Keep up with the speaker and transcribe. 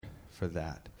for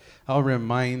that. I'll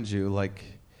remind you, like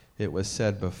it was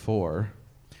said before,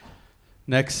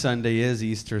 next Sunday is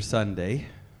Easter Sunday,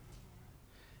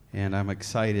 and I'm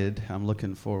excited. I'm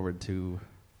looking forward to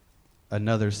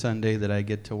another Sunday that I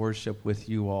get to worship with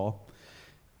you all.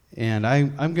 And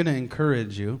I'm going to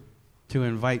encourage you to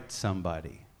invite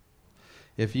somebody.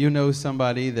 If you know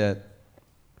somebody that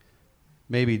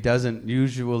maybe doesn't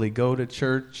usually go to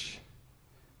church,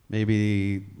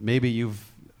 maybe you've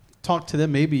talked to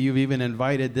them, maybe you've even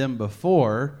invited them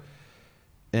before,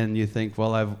 and you think,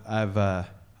 well, I've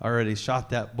already shot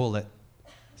that bullet,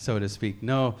 so to speak.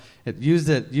 No, use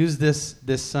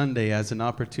this Sunday as an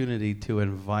opportunity to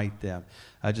invite them.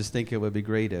 I just think it would be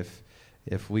great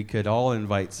if we could all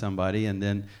invite somebody. And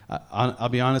then I'll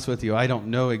be honest with you, I don't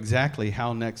know exactly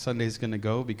how next Sunday is going to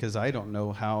go, because I don't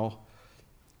know how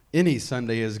any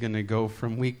Sunday is going to go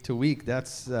from week to week.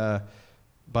 That's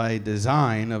by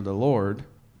design of the Lord.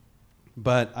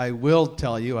 But I will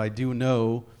tell you, I do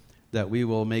know that we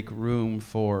will make room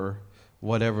for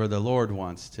whatever the Lord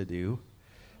wants to do.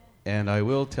 And I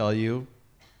will tell you,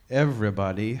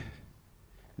 everybody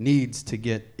needs to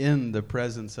get in the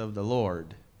presence of the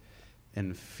Lord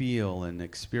and feel and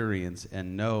experience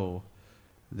and know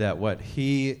that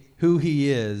who He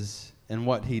is and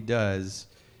what He does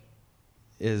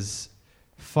is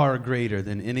far greater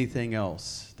than anything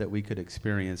else that we could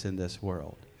experience in this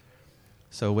world.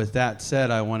 So with that said,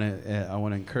 I want to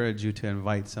encourage you to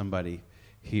invite somebody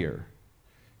here.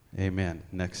 Amen.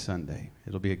 Next Sunday.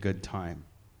 It'll be a good time.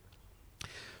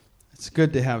 It's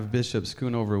good to have Bishop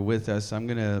Schoonover with us. I'm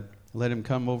going to let him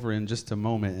come over in just a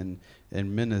moment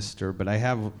and minister, but I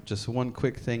have just one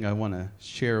quick thing I want to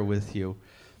share with you.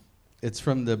 It's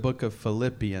from the book of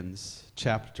Philippians,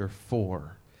 chapter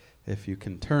 4. If you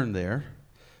can turn there.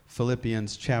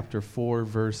 Philippians chapter 4,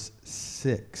 verse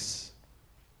 6.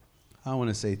 I want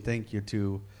to say thank you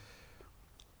to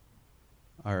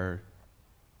our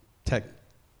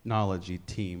technology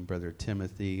team, Brother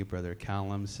Timothy, Brother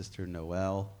Callum, Sister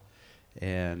Noel,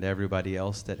 and everybody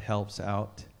else that helps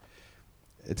out.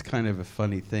 It's kind of a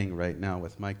funny thing right now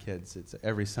with my kids. It's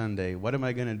every Sunday, what am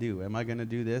I going to do? Am I going to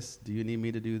do this? Do you need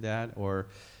me to do that? Or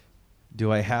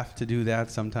do I have to do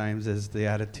that sometimes is the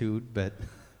attitude? But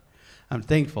I'm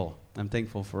thankful. I'm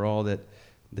thankful for all that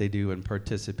they do and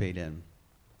participate in.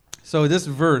 So this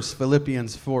verse,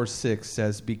 Philippians 4:6,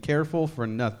 says, "Be careful for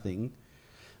nothing,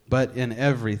 but in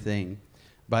everything,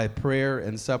 by prayer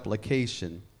and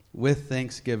supplication, with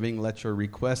thanksgiving, let your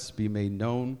requests be made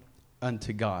known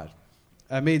unto God."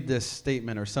 I made this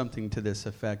statement or something to this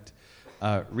effect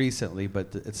recently,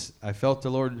 but I felt the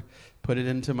Lord put it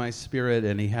into my spirit,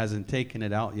 and He hasn't taken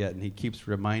it out yet, and He keeps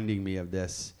reminding me of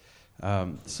this.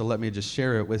 So let me just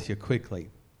share it with you quickly.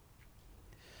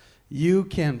 You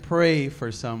can pray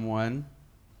for someone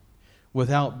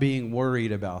without being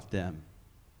worried about them.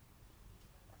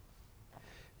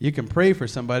 You can pray for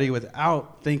somebody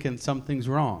without thinking something's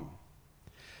wrong.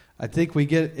 I think we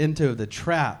get into the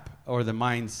trap or the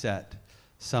mindset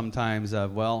sometimes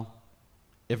of, well,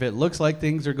 if it looks like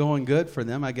things are going good for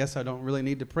them, I guess I don't really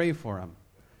need to pray for them.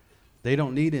 They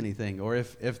don't need anything. Or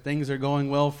if things are going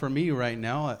well for me right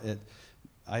now,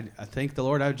 I thank the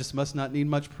Lord, I just must not need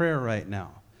much prayer right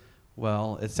now.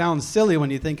 Well, it sounds silly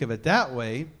when you think of it that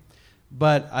way,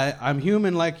 but I'm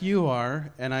human like you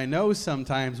are, and I know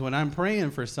sometimes when I'm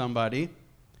praying for somebody,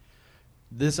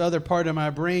 this other part of my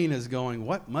brain is going,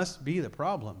 what must be the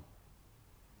problem?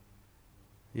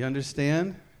 You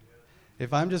understand?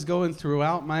 If I'm just going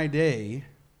throughout my day,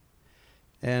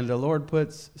 and the Lord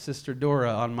puts Sister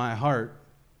Dora on my heart,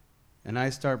 and I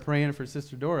start praying for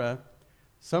Sister Dora,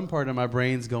 some part of my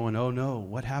brain's going, oh no,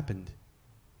 what happened?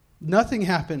 Nothing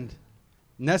happened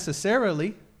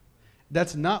necessarily.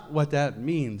 That's not what that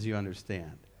means, you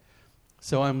understand.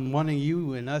 So I'm wanting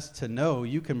you and us to know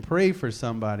you can pray for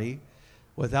somebody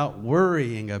without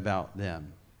worrying about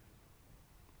them.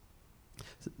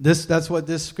 That's what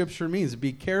this scripture means.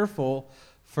 Be careful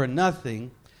for nothing,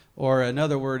 or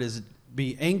another word is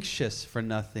be anxious for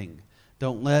nothing.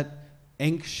 Don't let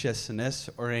anxiousness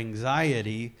or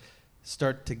anxiety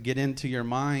start to get into your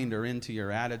mind or into your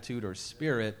attitude or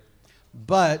spirit,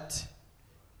 but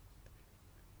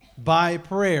by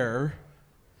prayer,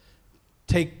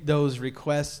 take those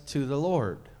requests to the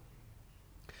Lord.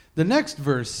 The next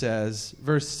verse says,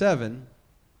 verse 7,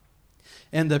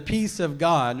 "And the peace of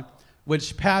God,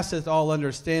 which passeth all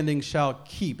understanding, shall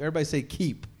keep," everybody say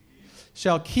keep,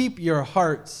 "shall keep your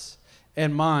hearts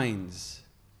and minds.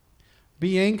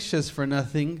 Be anxious for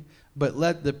nothing, but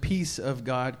let the peace of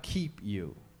God keep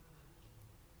you."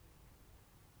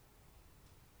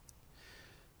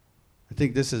 I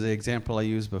think this is the example I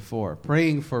used before.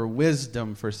 Praying for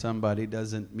wisdom for somebody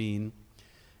doesn't mean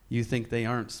you think they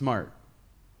aren't smart.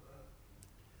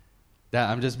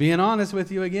 I'm just being honest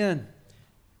with you again.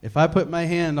 If I put my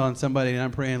hand on somebody and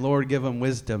I'm praying, Lord, give them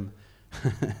wisdom,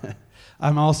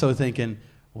 I'm also thinking,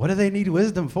 what do they need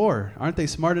wisdom for? Aren't they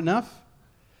smart enough?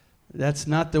 That's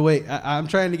not the way. I'm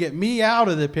trying to get me out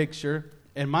of the picture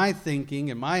and my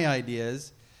thinking and my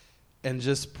ideas and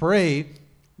just pray.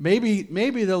 Maybe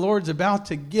the Lord's about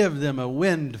to give them a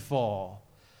windfall.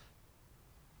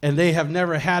 And they have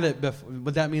never had it before.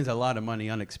 But that means a lot of money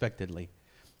unexpectedly.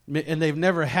 And they've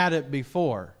never had it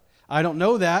before. I don't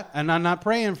know that, and I'm not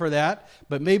praying for that.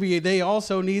 But maybe they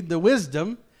also need the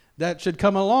wisdom that should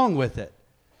come along with it.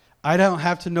 I don't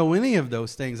have to know any of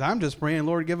those things. I'm just praying,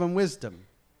 Lord, give them wisdom.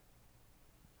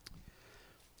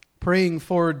 Praying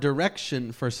for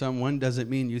direction for someone doesn't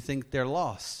mean you think they're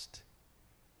lost.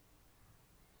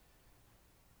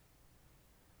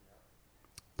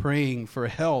 Praying for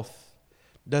health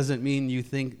doesn't mean you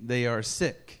think they are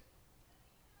sick.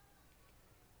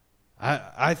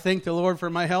 I thank the Lord for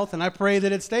my health, and I pray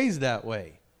that it stays that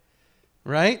way.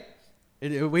 Right?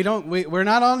 We're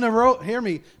not on the hear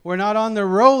me. We're not on the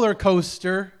roller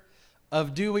coaster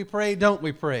of do we pray, don't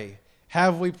we pray?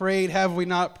 Have we prayed? Have we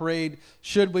not prayed?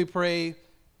 Should we pray?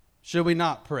 Should we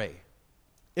not pray?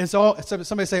 It's all.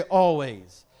 Somebody say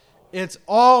always. It's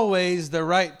always the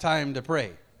right time to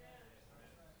pray.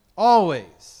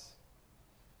 Always.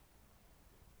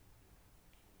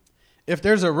 If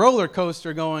there's a roller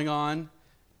coaster going on,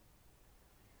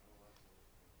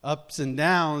 ups and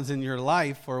downs in your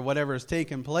life or whatever's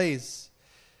taking place,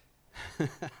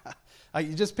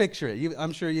 you just picture it.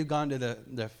 I'm sure you've gone to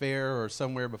the fair or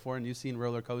somewhere before and you've seen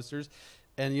roller coasters.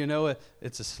 And you know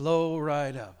it's a slow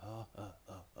ride up.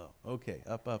 Okay,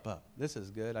 up. This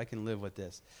is good. I can live with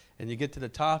this. And you get to the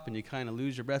top and you kind of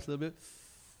lose your breath a little bit.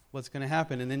 What's going to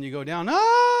happen? And then you go down.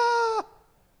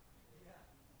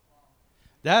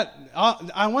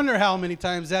 I wonder how many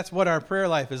times that's what our prayer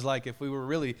life is like if we were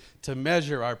really to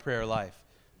measure our prayer life.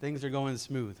 Things are going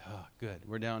smooth. Oh, good.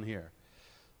 We're down here.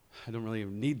 I don't really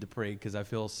need to pray because I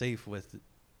feel safe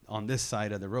on this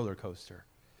side of the roller coaster.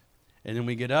 And then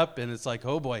we get up and it's like,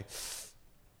 oh boy,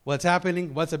 what's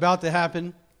happening? What's about to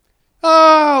happen?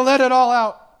 Oh, let it all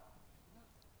out.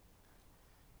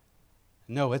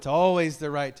 No, it's always the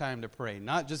right time to pray.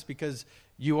 Not just because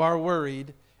you are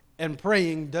worried. And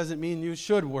praying doesn't mean you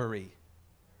should worry.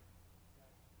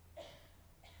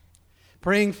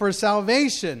 Praying for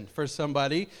salvation for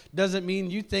somebody doesn't mean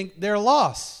you think they're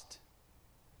lost.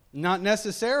 Not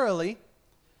necessarily.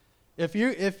 If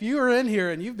you are in here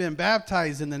and you've been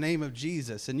baptized in the name of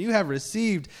Jesus and you have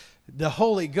received the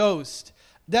Holy Ghost,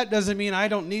 that doesn't mean I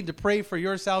don't need to pray for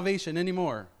your salvation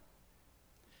anymore.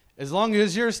 As long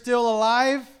as you're still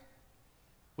alive,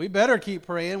 we better keep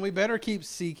praying. We better keep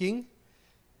seeking.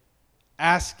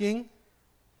 Asking,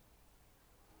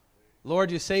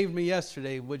 Lord, you saved me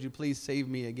yesterday. Would you please save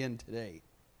me again today?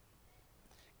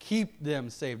 Keep them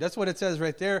saved. That's what it says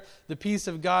right there. The peace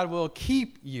of God will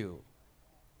keep you.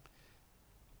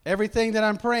 Everything that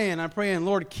I'm praying,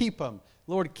 Lord, keep them.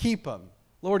 Lord, keep them.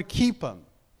 Lord, keep them.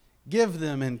 Give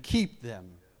them and keep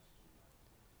them.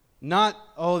 Not,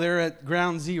 they're at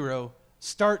ground zero.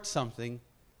 Start something.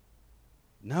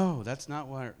 No, that's not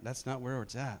where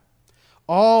it's at.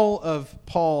 All of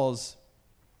Paul's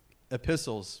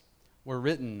epistles were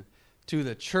written to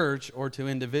the church or to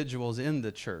individuals in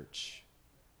the church.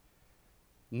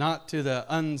 Not to the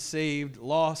unsaved,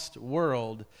 lost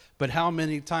world. But how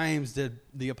many times did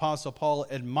the Apostle Paul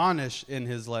admonish in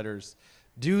his letters?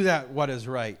 Do that what is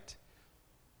right.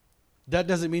 That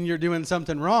doesn't mean you're doing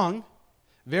something wrong.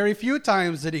 Very few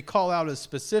times did he call out a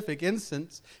specific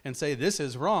instance and say, this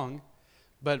is wrong.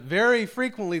 But very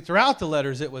frequently throughout the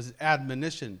letters, it was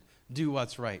admonition. Do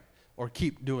what's right. Or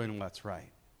keep doing what's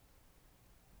right.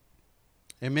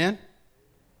 Amen?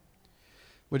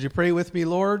 Would you pray with me,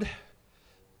 Lord?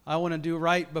 I want to do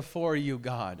right before you,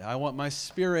 God. I want my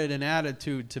spirit and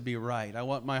attitude to be right. I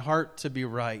want my heart to be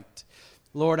right.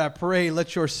 Lord, I pray,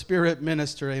 let your spirit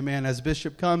minister. Amen. As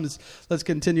Bishop comes, let's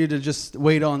continue to just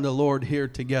wait on the Lord here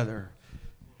together.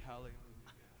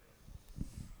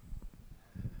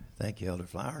 Thank you, Elder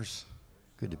Flowers.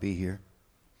 Good to be here.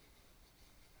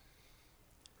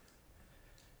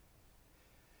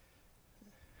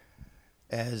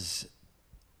 As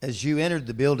you entered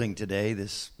the building today,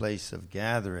 this place of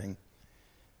gathering,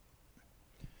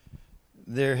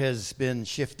 there has been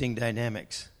shifting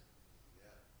dynamics.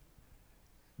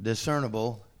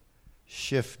 Discernible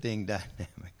shifting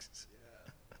dynamics.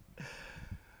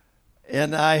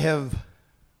 And I have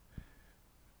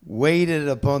waited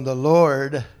upon the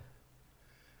Lord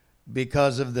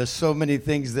because of the so many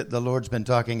things that the Lord's been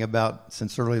talking about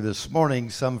since early this morning,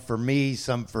 some for me,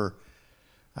 some for,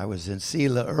 I was in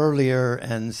Selah earlier,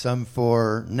 and some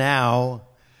for now.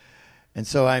 And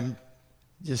so I'm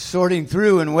just sorting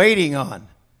through and waiting on,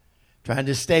 trying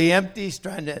to stay empty,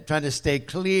 trying to stay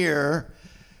clear,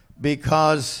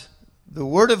 because the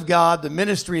Word of God, the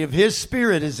ministry of His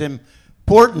Spirit is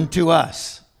important to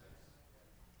us.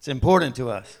 It's important to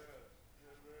us.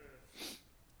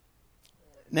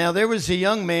 Now, there was a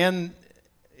young man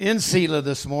in Selah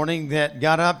this morning that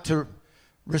got up to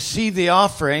receive the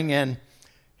offering, and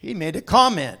he made a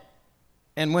comment.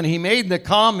 And when he made the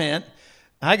comment,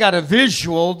 I got a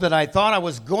visual that I thought I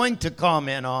was going to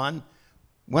comment on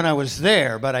when I was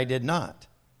there, but I did not.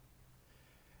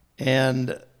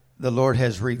 And the Lord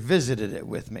has revisited it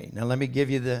with me. Now, let me give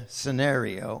you the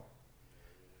scenario.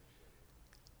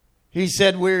 He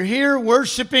said, we're here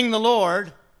worshiping the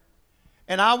Lord,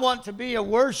 and I want to be a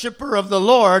worshiper of the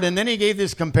Lord. And then he gave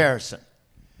this comparison.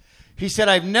 He said,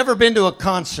 I've never been to a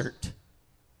concert.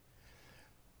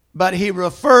 But he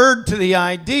referred to the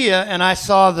idea, and I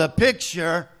saw the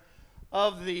picture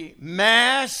of the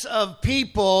mass of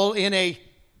people in a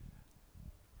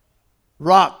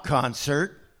rock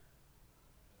concert,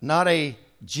 not a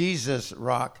Jesus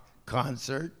rock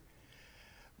concert.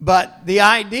 But the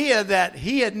idea that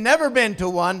he had never been to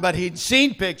one, but he'd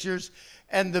seen pictures,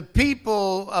 and the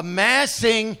people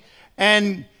amassing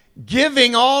and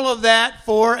giving all of that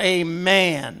for a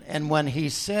man. And when he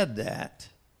said that,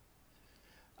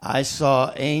 I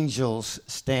saw angels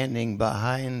standing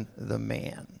behind the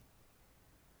man.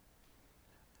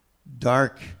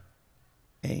 Dark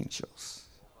angels.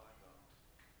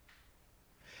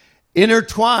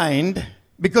 Intertwined,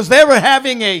 because they were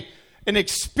having an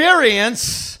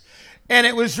experience, and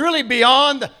it was really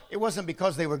beyond, it wasn't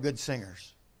because they were good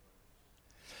singers.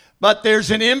 But there's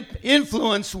an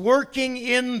influence working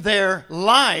in their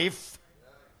life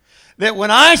that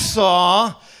when I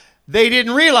saw, they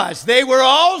didn't realize. They were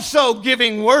also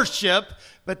giving worship,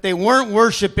 but they weren't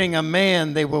worshiping a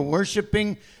man. They were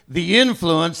worshiping the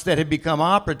influence that had become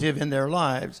operative in their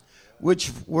lives,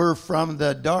 which were from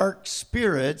the dark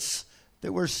spirits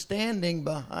that were standing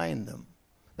behind them.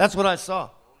 That's what I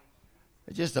saw.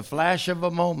 It's just a flash of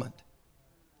a moment.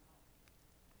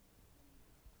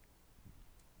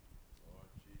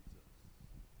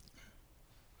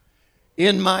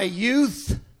 In my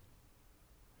youth,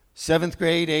 7th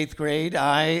grade, 8th grade,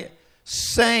 I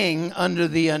sang under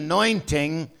the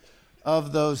anointing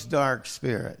of those dark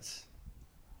spirits.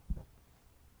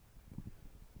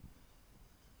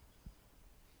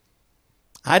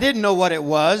 I didn't know what it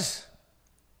was.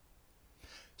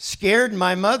 Scared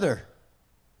my mother.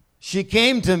 She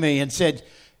came to me and said,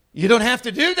 you don't have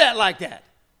to do that like that.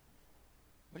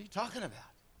 What are you talking about?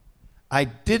 I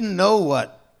didn't know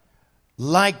what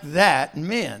like that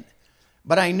meant.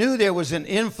 But I knew there was an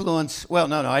influence. Well,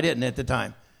 no, I didn't at the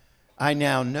time. I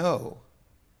now know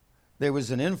there was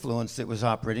an influence that was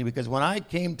operating, because when I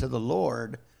came to the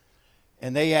Lord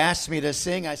and they asked me to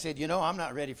sing, I said, I'm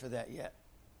not ready for that yet.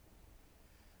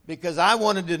 Because I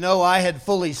wanted to know I had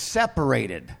fully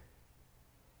separated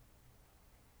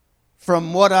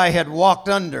from what I had walked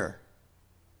under.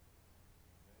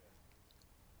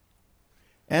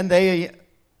 And they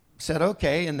said,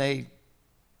 okay, and they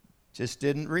just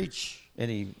didn't reach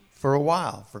any for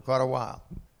quite a while.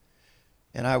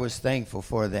 And I was thankful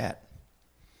for that.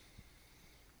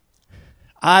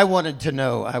 I wanted to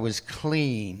know I was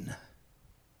clean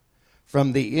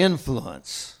from the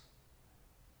influence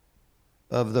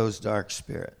of those dark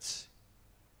spirits.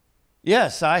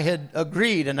 Yes, I had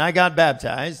agreed and I got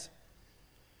baptized.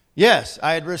 Yes,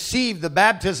 I had received the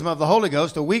baptism of the Holy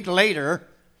Ghost a week later,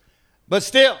 but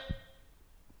still,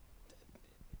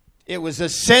 it was a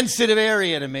sensitive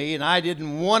area to me, and I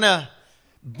didn't want to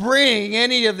bring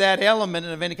any of that element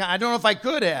of any kind. I don't know if I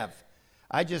could have.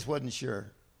 I just wasn't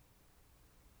sure.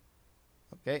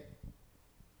 Okay?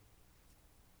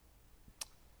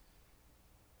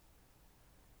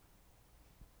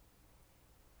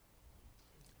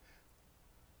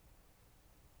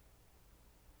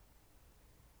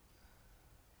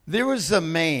 There was a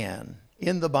man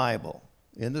in the Bible,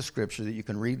 in the Scripture, that you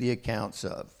can read the accounts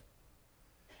of.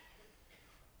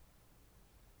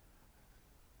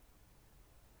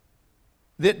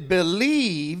 That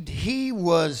believed he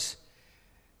was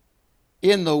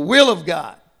in the will of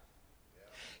God.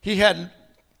 He had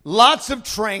lots of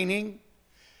training.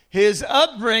 His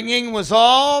upbringing was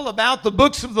all about the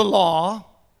books of the law.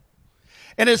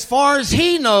 And as far as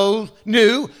he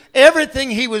knew, everything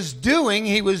he was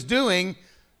doing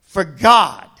for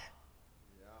God.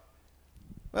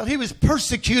 Well, he was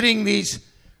persecuting these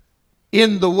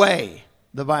in the way,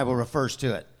 the Bible refers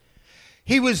to it.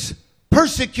 He was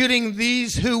persecuting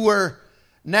these who were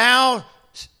now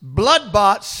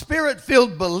blood-bought,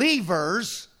 spirit-filled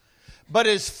believers, but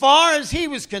as far as he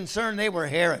was concerned, they were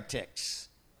heretics.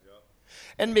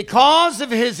 And because of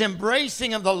his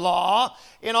embracing of the law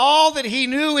and all that he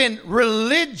knew in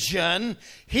religion,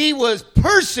 he was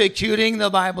persecuting, the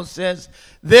Bible says,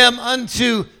 them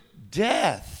unto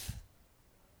death.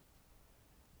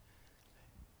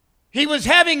 He was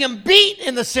having them beat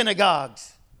in the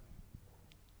synagogues.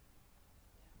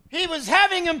 He was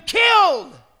having them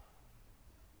killed.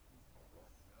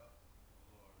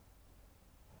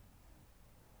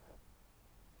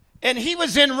 And he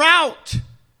was en route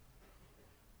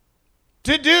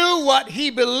to do what he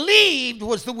believed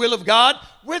was the will of God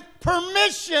with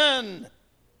permission.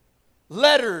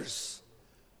 Letters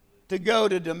to go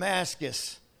to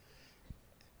Damascus.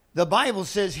 The Bible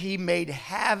says he made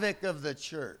havoc of the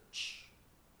church.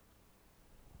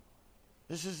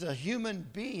 This is a human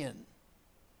being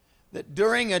that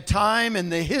during a time in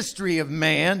the history of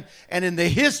man and in the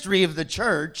history of the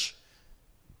church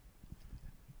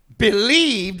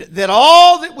believed that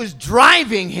all that was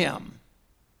driving him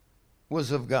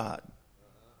was of God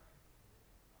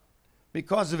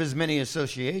because of his many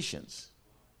associations.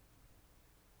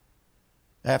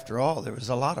 After all, there was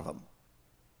a lot of them.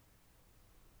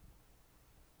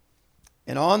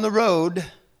 And on the road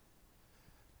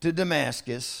to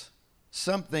Damascus,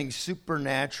 something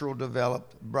supernatural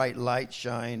developed. Bright light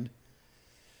shined.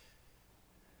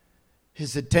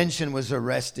 His attention was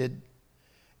arrested.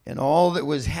 And all that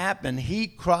was happened, he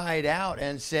cried out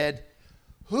and said,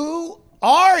 "Who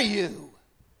are you?"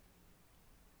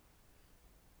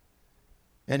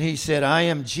 And he said, "I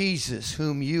am Jesus,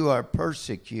 whom you are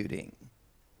persecuting."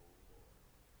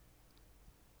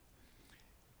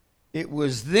 It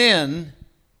was then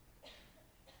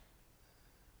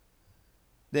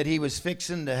that he was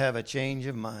fixing to have a change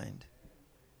of mind.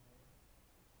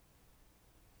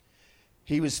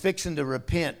 He was fixing to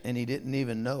repent, and he didn't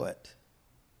even know it.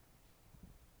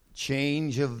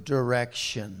 Change of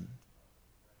direction.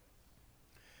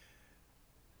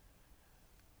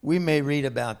 We may read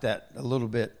about that a little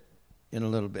bit in a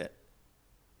little bit.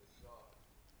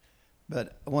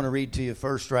 But I want to read to you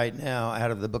first right now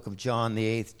out of the book of John, the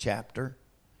 8th chapter.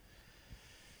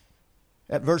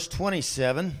 At verse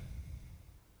 27,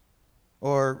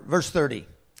 or verse 30.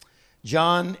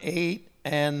 John 8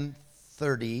 and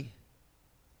 30.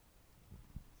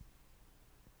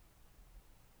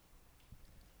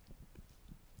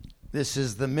 This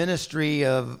is the ministry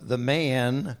of the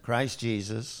man, Christ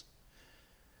Jesus.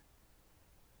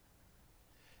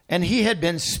 And he had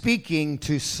been speaking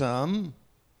to some.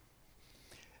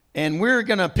 And we're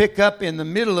going to pick up in the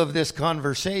middle of this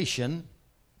conversation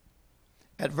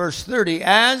at verse 30.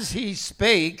 As he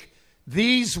spake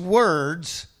these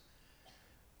words,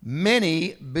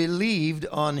 many believed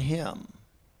on him.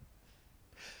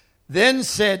 Then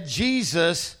said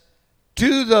Jesus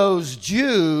to those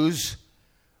Jews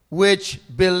which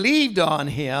believed on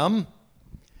him,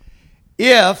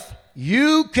 "If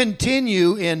you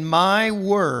continue in my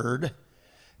word,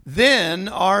 then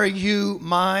are you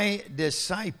my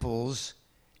disciples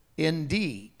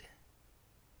indeed.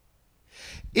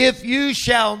 And you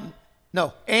shall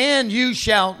know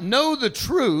the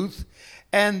truth,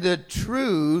 and the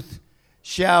truth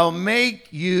shall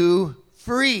make you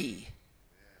free."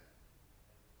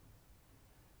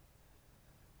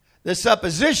 The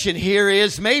supposition here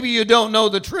is maybe you don't know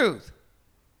the truth.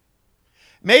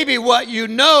 Maybe what you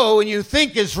know and you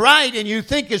think is right and you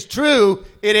think is true,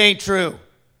 it ain't true.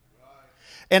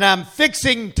 And I'm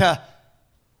fixing to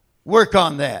work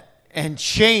on that and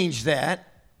change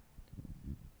that.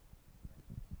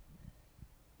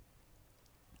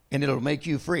 And it'll make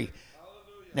you free.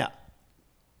 Hallelujah. Now,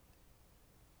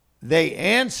 they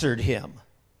answered him,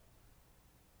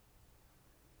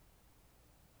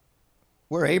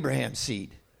 "We're Abraham's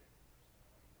seed.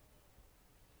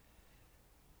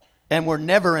 And we're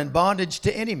never in bondage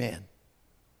to any man.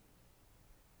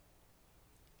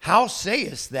 How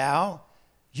sayest thou,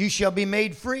 you shall be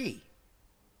made free?"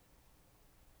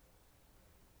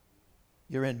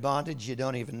 You're in bondage, you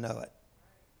don't even know it.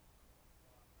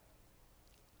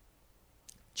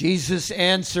 Jesus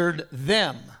answered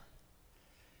them,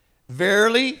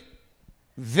 "Verily,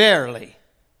 verily."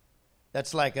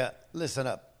 That's like a, listen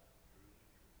up.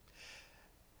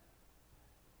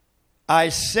 "I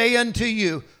say unto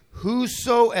you,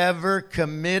 whosoever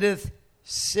committeth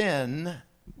sin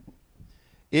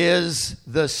is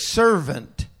the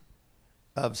servant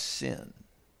of sin.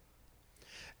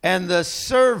 And the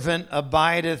servant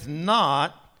abideth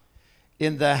not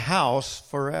in the house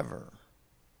forever,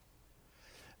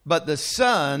 but the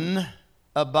Son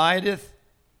abideth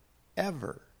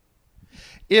ever.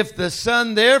 If the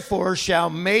Son therefore shall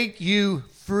make you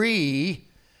free,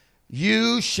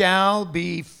 you shall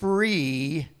be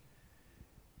free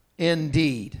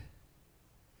indeed.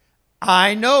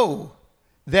 I know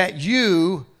that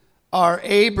you are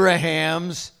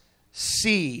Abraham's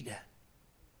seed.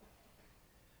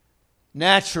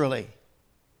 Naturally.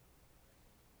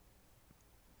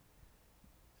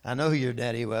 I know who your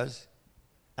daddy was.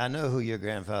 I know who your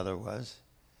grandfather was.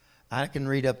 I can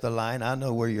read up the line. I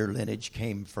know where your lineage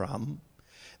came from.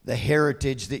 The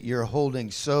heritage that you're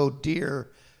holding so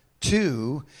dear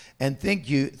to and think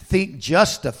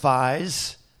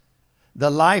justifies the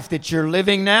life that you're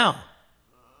living now.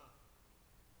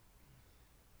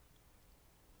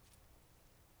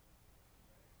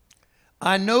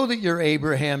 I know that you're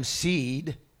Abraham's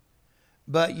seed,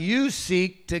 but you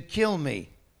seek to kill me.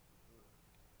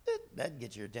 That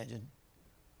gets your attention.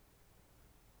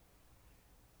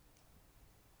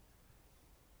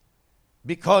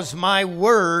 Because my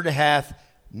word hath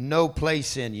no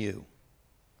place in you.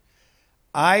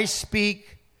 I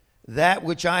speak that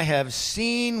which I have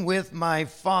seen with my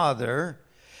Father,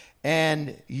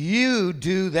 and you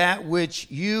do that which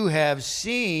you have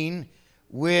seen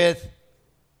with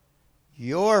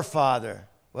your father.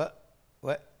 What?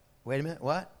 Wait a minute.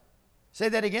 What? Say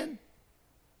that again.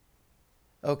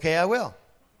 Okay, I will.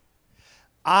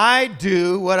 I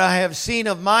do what I have seen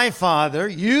of my father.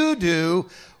 You do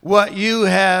what you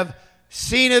have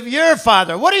seen of your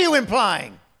father. What are you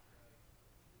implying?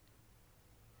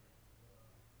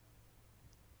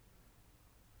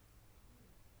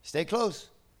 Stay close.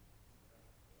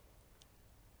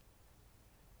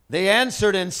 They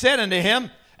answered and said unto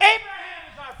him,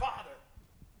 Abraham is our father.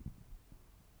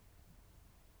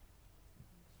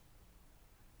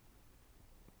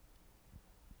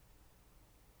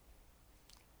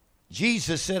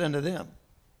 Jesus said unto them,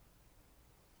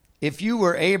 if you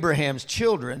were Abraham's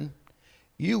children,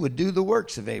 you would do the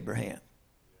works of Abraham.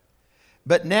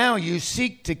 But now you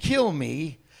seek to kill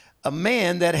me, a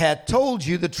man that hath told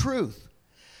you the truth,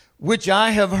 which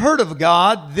I have heard of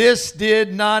God. This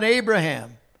did not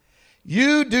Abraham.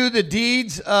 You do the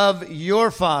deeds of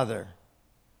your father.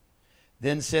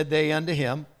 Then said they unto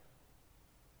him,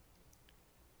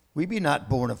 we be not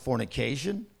born of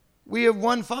fornication. We have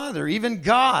one Father, even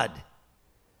God.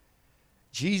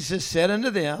 Jesus said unto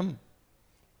them,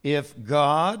 if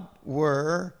God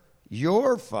were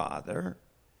your Father,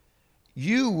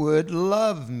 you would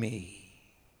love me.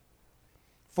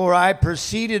 For I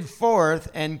proceeded forth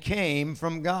and came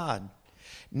from God.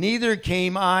 Neither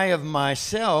came I of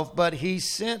myself, but he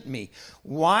sent me.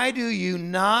 Why do you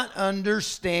not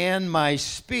understand my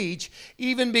speech,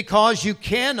 even because you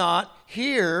cannot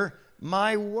hear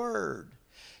my word?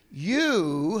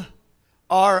 You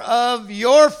are of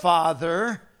your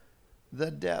father,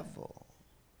 the devil.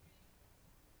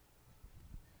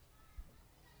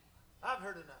 I've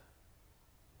heard enough.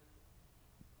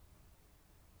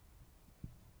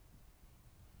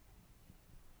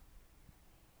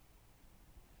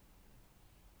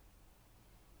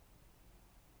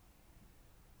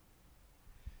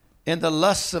 And the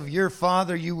lusts of your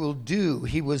father you will do.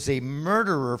 He was a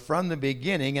murderer from the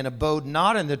beginning and abode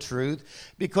not in the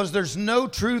truth, because there's no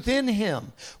truth in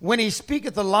him. When he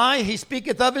speaketh a lie, he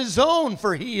speaketh of his own,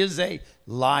 for he is a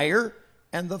liar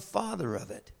and the father of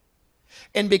it.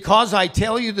 And because I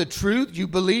tell you the truth, you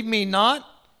believe me not?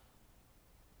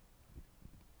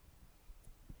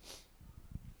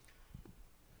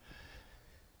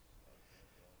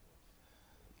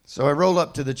 So I roll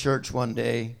up to the church one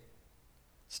day.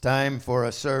 It's time for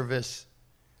a service.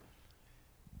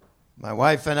 My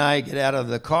wife and I get out of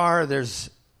the car. There's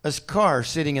a car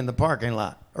sitting in the parking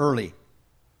lot early.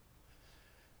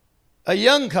 A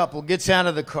young couple gets out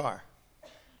of the car.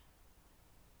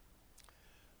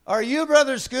 Are you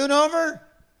Brother Schoonover?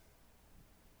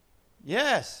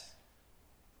 Yes.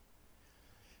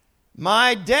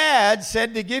 My dad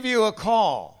said to give you a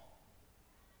call.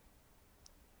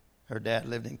 Her dad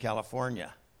lived in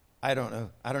California. I don't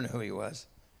know who he was.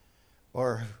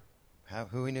 Or how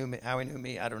he knew me,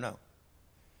 I don't know.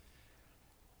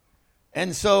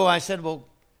 And so I said, well,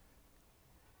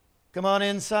 come on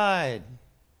inside.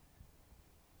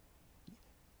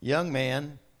 Young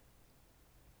man,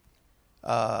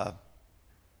 how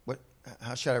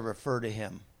should I refer to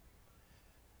him?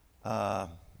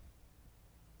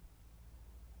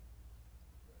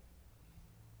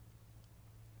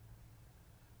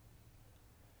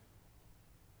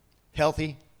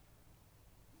 Healthy.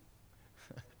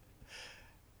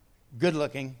 Good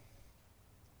looking,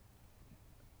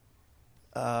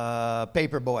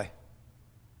 paper boy.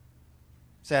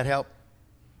 Is that help?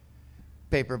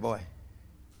 Paper boy.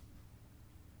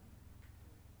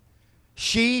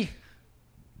 She,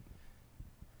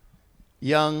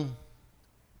 young,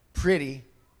 pretty,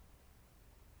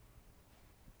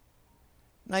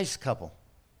 nice couple.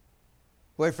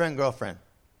 Boyfriend, girlfriend.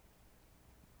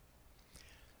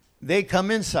 They come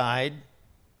inside,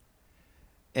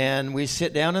 and we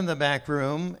sit down in the back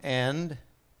room, and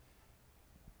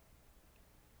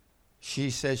she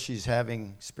says she's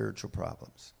having spiritual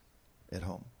problems at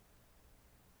home.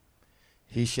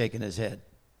 He's shaking his head.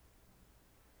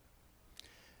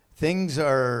 Things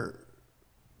are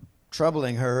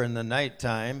troubling her in the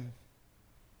nighttime,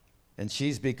 and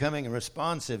she's becoming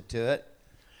responsive to it.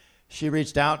 She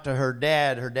reached out to her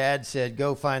dad. Her dad said,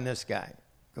 go find this guy.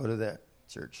 Go to that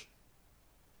church.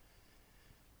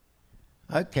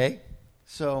 Okay,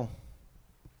 so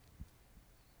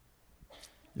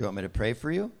you want me to pray for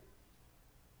you?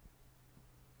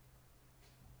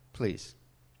 Please.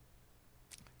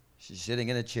 She's sitting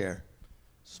in a chair.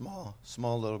 Small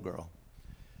little girl.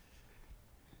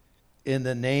 In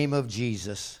the name of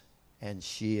Jesus, and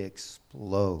she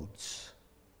explodes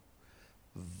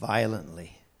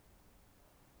violently.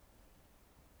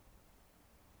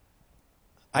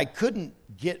 I couldn't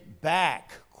get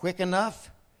back quick enough,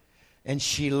 and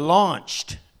she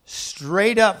launched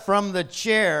straight up from the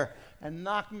chair and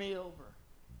knocked me over.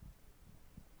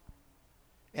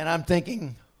 And I'm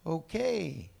thinking,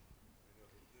 okay,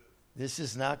 this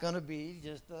is not going to be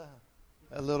just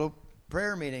a little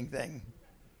prayer meeting thing.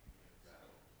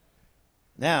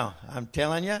 Now, I'm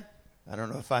telling you, I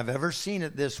don't know if I've ever seen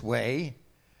it this way.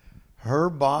 Her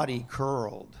body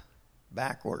curled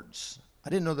backwards. I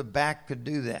didn't know the back could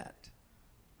do that.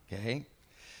 Okay?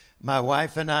 My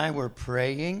wife and I were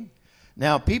praying.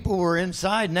 Now, people were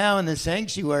inside now in the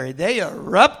sanctuary. They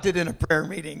erupted in a prayer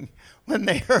meeting when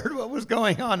they heard what was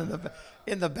going on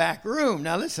in the back room.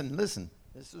 Now, listen.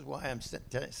 This is why I'm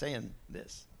saying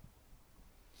this.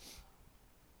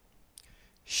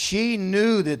 She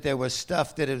knew that there was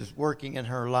stuff that was working in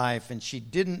her life, and she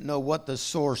didn't know what the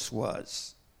source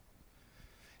was.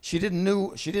 She didn't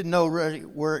know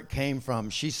where it came from.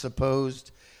 She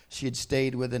supposed she had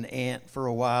stayed with an aunt for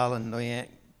a while, and the aunt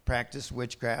practiced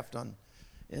witchcraft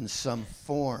in some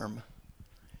form.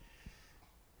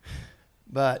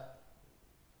 But,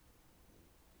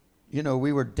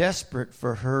 we were desperate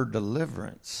for her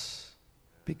deliverance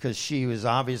because she was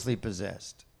obviously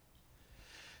possessed.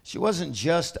 She wasn't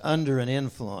just under an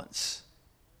influence,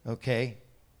 okay,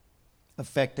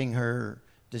 affecting her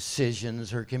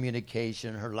decisions, her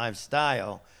communication, her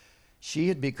lifestyle. She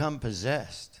had become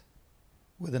possessed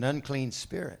with an unclean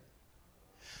spirit.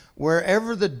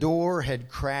 Wherever the door had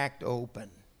cracked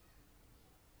open,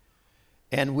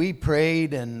 and we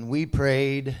prayed, and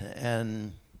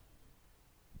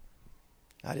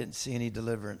I didn't see any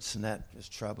deliverance, and that was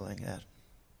troubling. It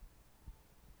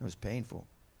was painful.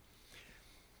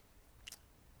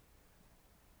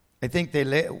 I think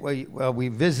we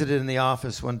visited in the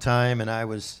office one time, and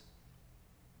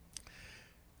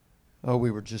we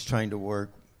were just trying to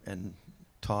work and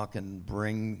talk and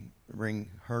bring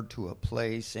her to a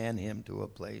place and him to a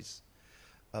place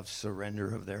of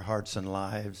surrender of their hearts and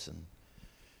lives, and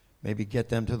maybe get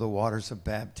them to the waters of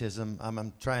baptism.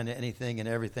 I'm trying anything and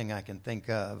everything I can think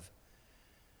of.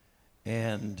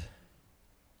 And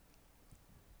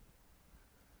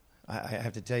I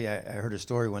have to tell you, I heard a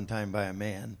story one time by a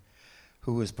man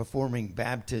who was performing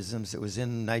baptisms. It was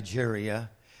in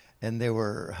Nigeria, and there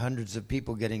were hundreds of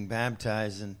people getting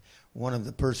baptized, and one of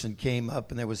the person came up,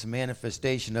 and there was a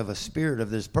manifestation of a spirit of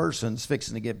this person's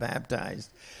fixing to get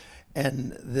baptized.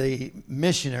 And the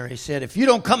missionary said, if you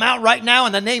don't come out right now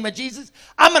in the name of Jesus,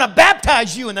 I'm going to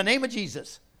baptize you in the name of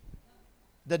Jesus.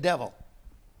 The devil.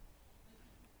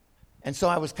 And so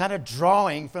I was kind of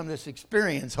drawing from this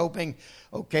experience, hoping,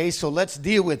 okay, so let's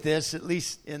deal with this at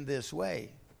least in this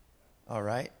way. All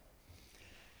right?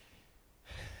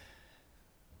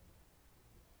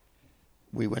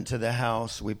 We went to the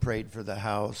house. We prayed for the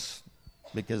house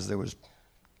because there was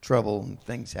trouble and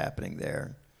things happening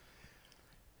there.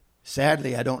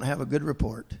 Sadly, I don't have a good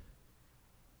report.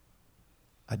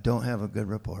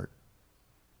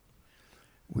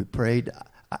 We prayed.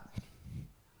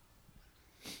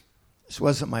 This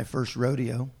wasn't my first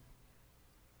rodeo.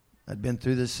 I'd been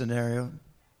through this scenario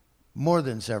more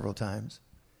than several times.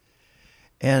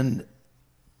 And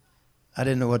I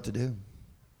didn't know what to do.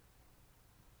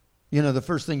 The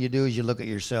first thing you do is you look at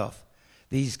yourself.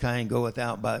 These kind go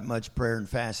without by much prayer and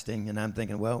fasting. And I'm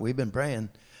thinking, well, we've been praying.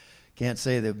 Can't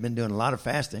say they've been doing a lot of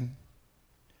fasting.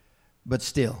 But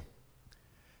still.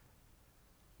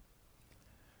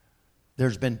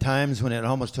 there's been times when it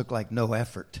almost took like no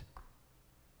effort.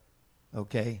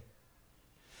 Okay?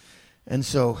 And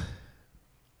so,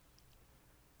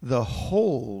 the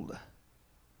hold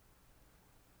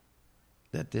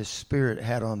that this Spirit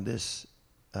had on this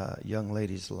young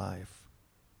lady's life,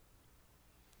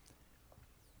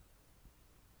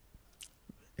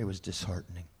 it was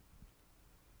disheartening.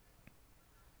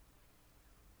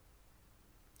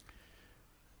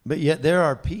 But yet there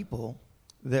are people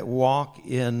that walk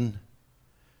in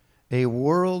a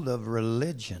world of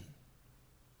religion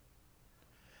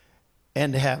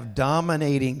and have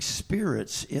dominating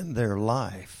spirits in their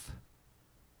life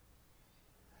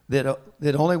that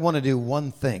only want to do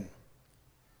one thing: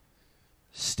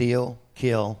 steal,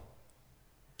 kill,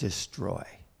 destroy.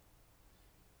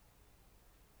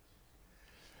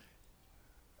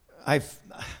 I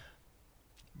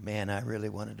really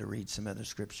wanted to read some other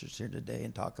scriptures here today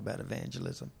and talk about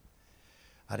evangelism.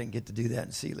 I didn't get to do that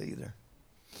in Selah either.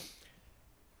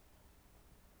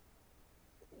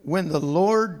 When the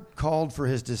Lord called for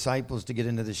his disciples to get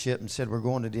into the ship and said, we're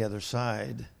going to the other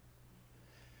side,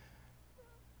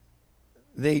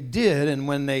 they did, and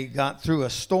when they got through a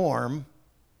storm,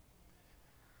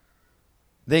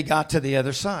 they got to the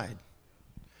other side.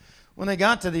 When they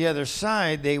got to the other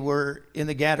side, they were in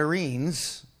the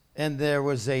Gadarenes, and there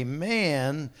was a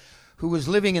man who was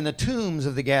living in the tombs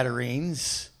of the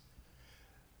Gadarenes,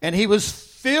 and he was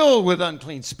filled with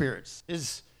unclean spirits.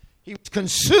 He was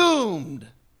consumed.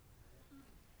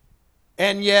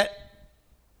 And yet,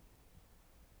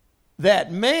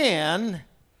 that man,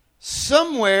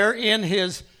 somewhere in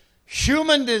his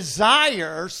human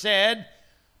desire, said,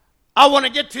 I want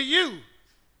to get to you.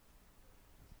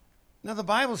 Now, the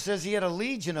Bible says he had a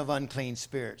legion of unclean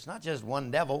spirits, not just one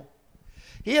devil.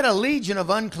 He had a legion of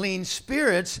unclean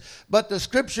spirits, but the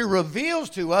Scripture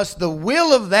reveals to us the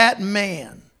will of that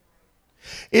man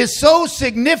is so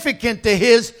significant to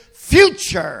his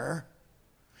future.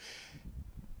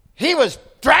 He was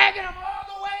dragging them all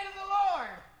the way to the Lord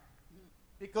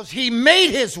because he made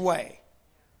his way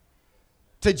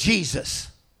to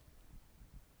Jesus.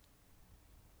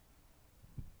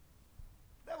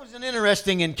 That was an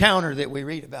interesting encounter that we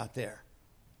read about there.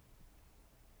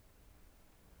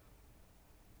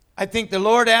 I think the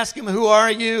Lord asked him, who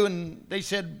are you? And they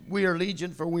said, we are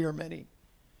legion, for we are many.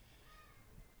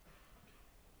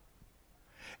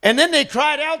 And then they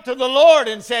cried out to the Lord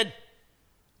and said,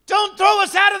 don't throw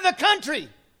us out of the country.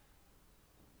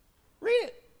 Read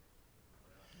it.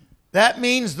 That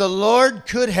means the Lord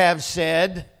could have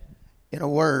said in a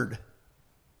word.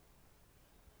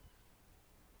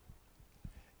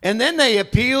 And then they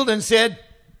appealed and said,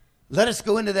 let us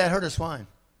go into that herd of swine.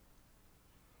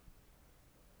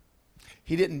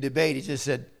 He didn't debate. He just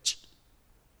said,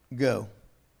 go.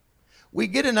 We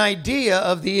get an idea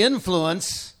of the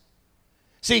influence.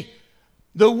 See,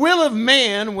 the will of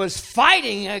man was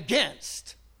fighting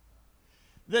against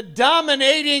the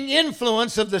dominating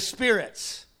influence of the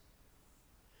spirits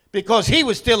because he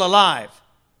was still alive.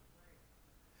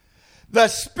 The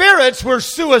spirits were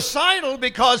suicidal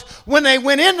because when they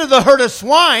went into the herd of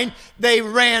swine, they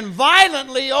ran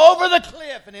violently over the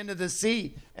cliff and into the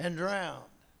sea and drowned.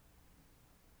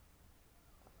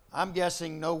 I'm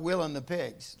guessing no will in the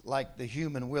pigs like the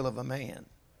human will of a man.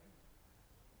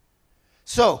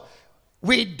 So,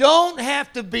 we don't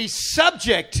have to be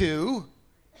subject to,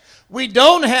 we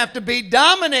don't have to be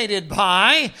dominated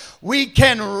by, we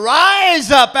can rise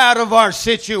up out of our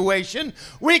situation,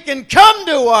 we can come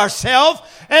to ourselves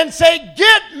and say,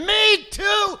 get me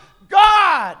to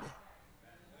God.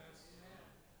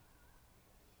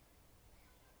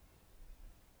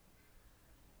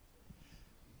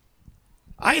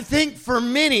 I think for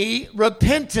many,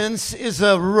 repentance is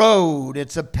a road,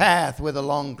 it's a path with a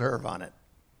long curve on it.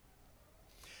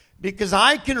 Because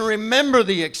I can remember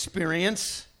the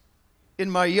experience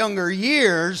in my younger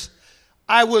years.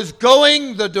 I was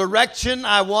going the direction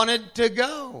I wanted to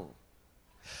go.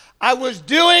 I was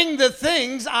doing the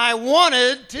things I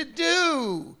wanted to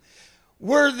do.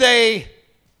 Were they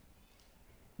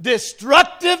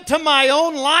destructive to my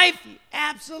own life?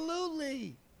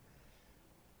 Absolutely.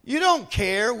 You don't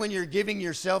care when you're giving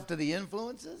yourself to the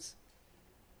influences.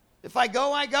 If I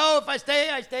go, I go. If I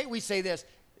stay, I stay. We say this,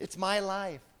 it's my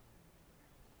life.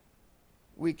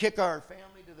 We kick our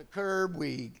family to the curb.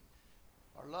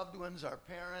 Our loved ones, our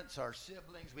parents, our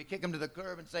siblings, we kick them to the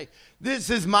curb and say, this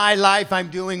is my life. I'm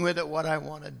doing with it what I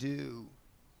want to do.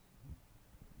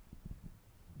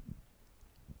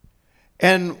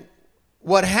 And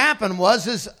what happened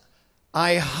was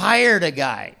I hired a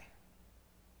guy.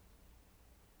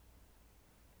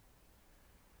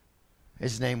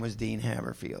 His name was Dean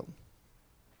Haverfield.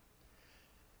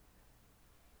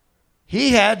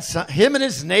 him and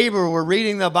his neighbor were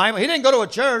reading the Bible. He didn't go to a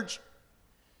church.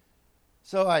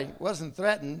 So I wasn't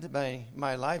threatened by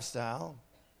my lifestyle.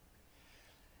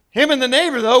 Him and the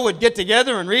neighbor, though, would get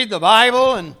together and read the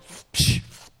Bible, and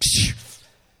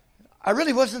I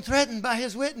really wasn't threatened by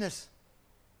his witness.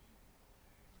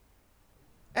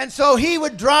 And so he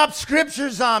would drop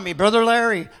scriptures on me. Brother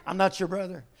Larry, I'm not your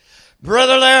brother.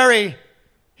 Brother Larry,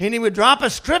 and he would drop a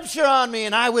scripture on me,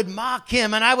 and I would mock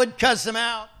him, and I would cuss him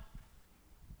out.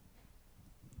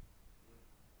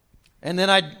 And then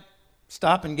I'd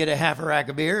stop and get a half a rack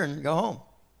of beer and go home.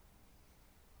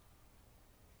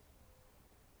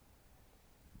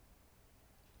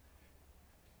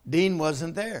 Dean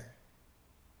wasn't there.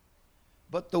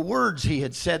 But the words he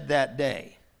had said that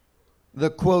day, the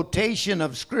quotation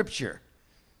of Scripture,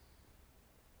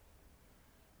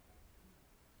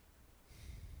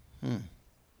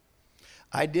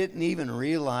 I didn't even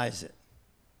realize it.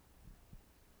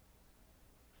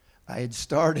 I had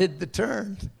started the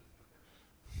turn.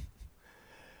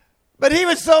 But he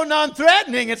was so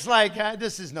non-threatening, it's like,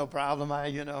 this is no problem,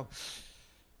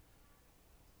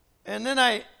 And then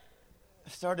I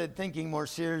started thinking more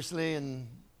seriously, and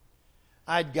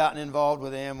I'd gotten involved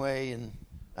with Amway, and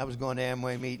I was going to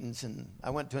Amway meetings, and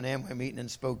I went to an Amway meeting in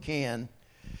Spokane.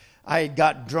 I had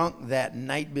got drunk that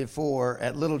night before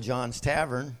at Little John's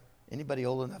Tavern. Anybody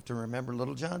old enough to remember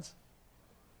Little John's?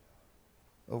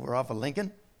 Over off of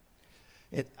Lincoln?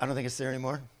 I don't think it's there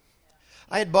anymore.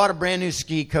 I had bought a brand new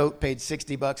ski coat, paid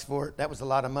 $60 for it. That was a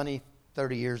lot of money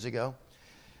 30 years ago.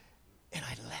 And I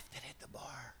left it at the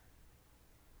bar.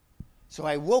 So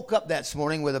I woke up that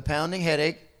morning with a pounding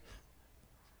headache.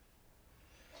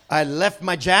 I left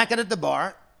my jacket at the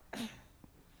bar.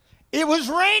 It was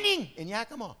raining in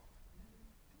Yakima.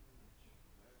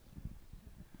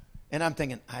 And I'm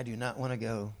thinking, I do not want to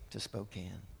go to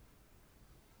Spokane.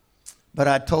 But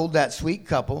I told that sweet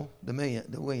couple, the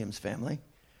Williams family,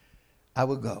 I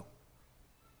would go.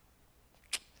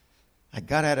 I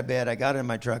got out of bed. I got in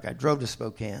my truck. I drove to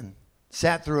Spokane,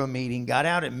 sat through a meeting, got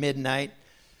out at midnight.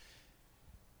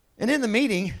 And in the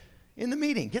meeting,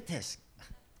 get this.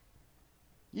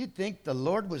 You'd think the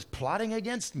Lord was plotting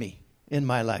against me in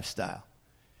my lifestyle.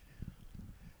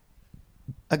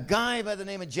 A guy by the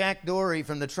name of Jack Dory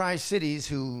from the Tri-Cities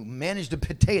who managed a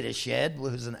potato shed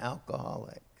was an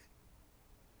alcoholic.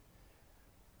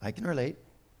 I can relate.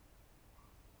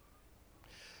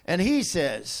 And he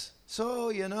says,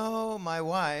 so, my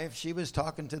wife, she was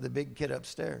talking to the big kid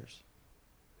upstairs.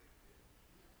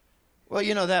 Well,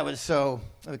 that was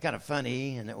kind of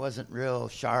funny, and it wasn't real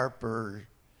sharp or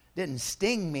didn't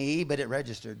sting me, but it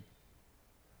registered.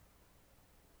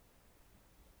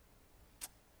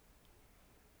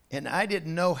 And I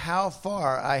didn't know how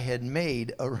far I had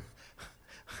made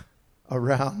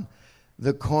around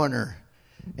the corner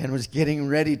and was getting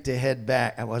ready to head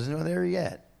back. I wasn't there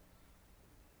yet.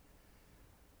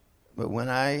 But when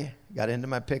I got into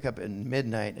my pickup at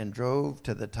midnight and drove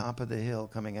to the top of the hill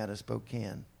coming out of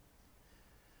Spokane,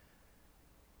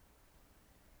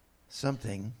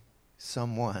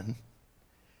 someone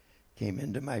came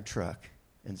into my truck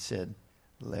and said,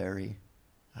 Larry,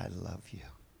 I love you.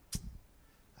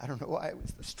 I don't know why it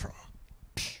was the straw.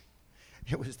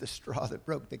 It was the straw that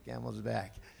broke the camel's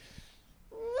back.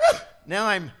 Now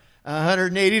I'm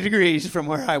 180 degrees from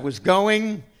where I was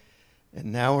going,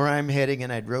 and now where I'm heading,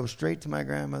 and I drove straight to my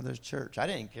grandmother's church. I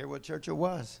didn't care what church it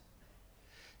was.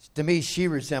 To me, she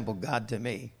resembled God to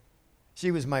me.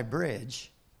 She was my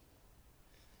bridge.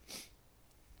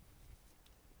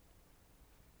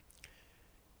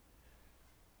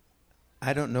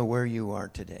 I don't know where you are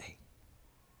today.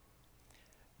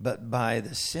 But by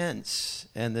the sense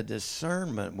and the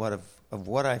discernment of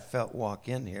what I felt walk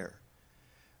in here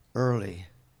early,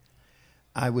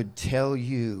 I would tell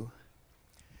you,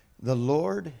 the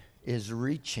Lord is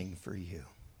reaching for you.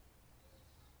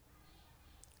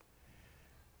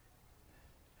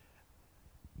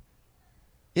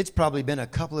 It's probably been a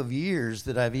couple of years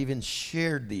that I've even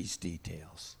shared these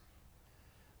details,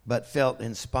 but felt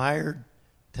inspired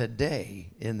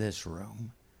today in this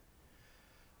room.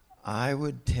 I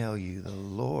would tell you the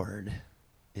Lord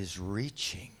is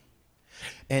reaching.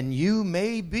 And you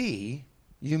may be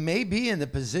in the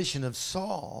position of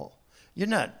Saul. You're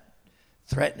not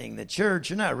threatening the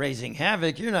church. You're not raising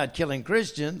havoc. You're not killing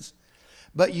Christians.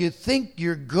 But you think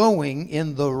you're going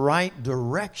in the right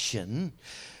direction.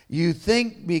 You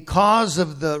think because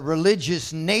of the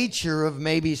religious nature of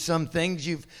maybe some things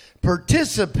you've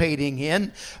participating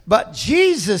in. But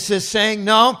Jesus is saying,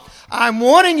 no, I'm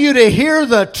wanting you to hear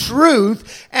the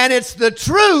truth, and it's the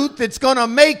truth that's going to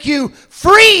make you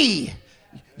free.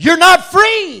 You're not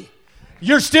free.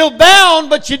 You're still bound,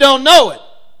 but you don't know it.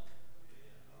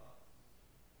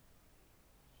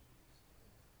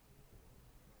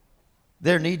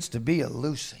 There needs to be a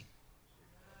loosing.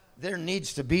 There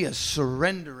needs to be a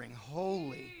surrendering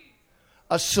wholly.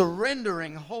 A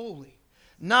surrendering wholly.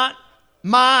 Not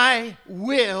my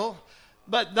will,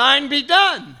 but thine be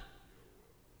done.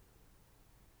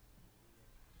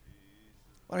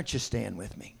 Why don't you stand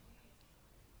with me?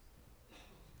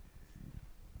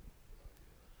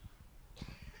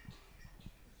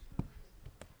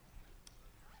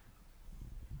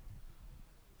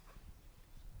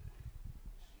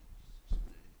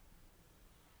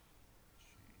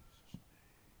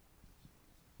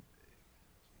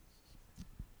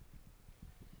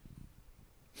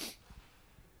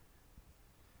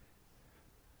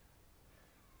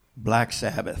 Black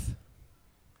Sabbath,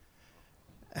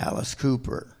 Alice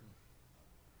Cooper,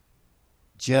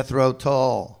 Jethro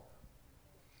Tull,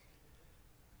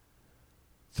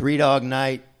 Three Dog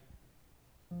Night.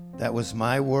 That was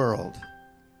my world.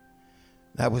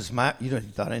 That was my, you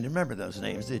thought I didn't remember those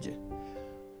names, did you?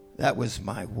 That was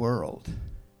my world.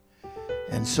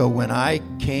 And so when I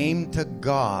came to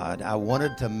God, I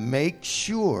wanted to make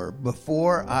sure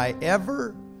before I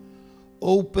ever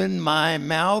open my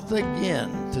mouth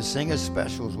again to sing a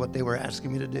special is what they were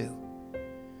asking me to do.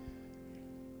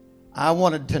 I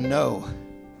wanted to know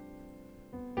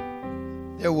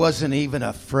there wasn't even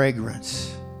a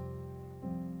fragrance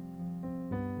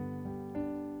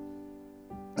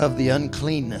of the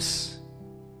uncleanness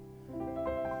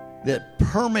that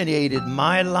permeated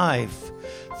my life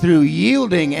through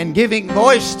yielding and giving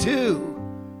voice to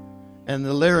and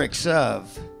the lyrics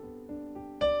of.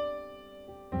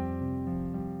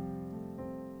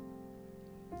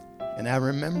 And I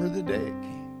remember the day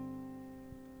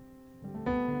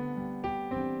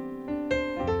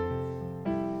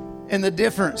and the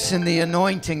difference in the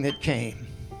anointing that came.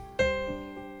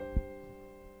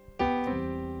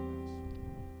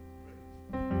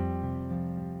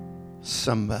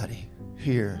 Somebody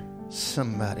here,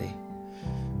 somebody,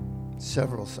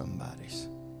 several somebodies.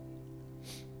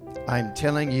 I'm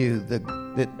telling you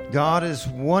that God is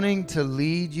wanting to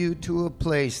lead you to a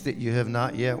place that you have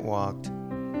not yet walked.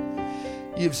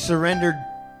 You've surrendered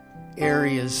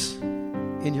areas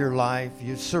in your life.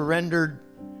 You've surrendered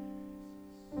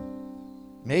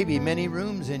maybe many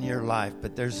rooms in your life,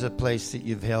 but there's a place that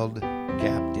you've held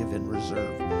captive and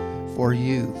reserved for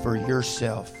you, for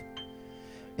yourself.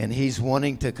 And He's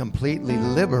wanting to completely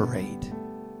liberate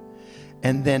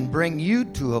and then bring you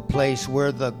to a place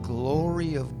where the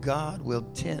glory of God will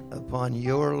tint upon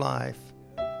your life.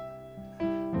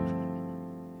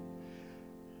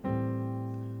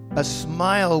 A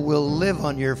smile will live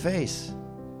on your face.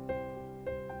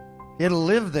 It'll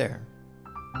live there.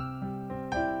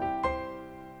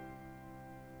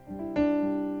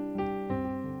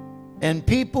 And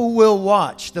people will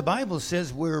watch. The Bible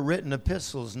says we're written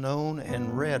epistles known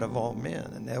and read of all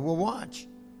men. And they will watch.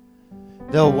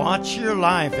 They'll watch your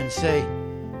life and say,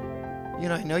 you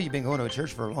know, I know you've been going to a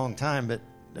church for a long time, but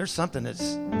there's something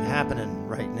that's happening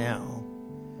right now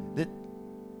that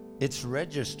it's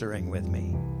registering with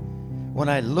me. When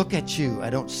I look at you, I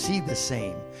don't see the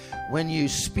same. When you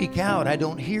speak out, I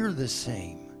don't hear the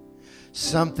same.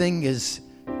 Something is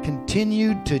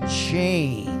continued to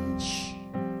change.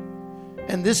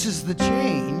 And this is the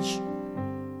change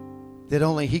that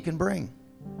only He can bring.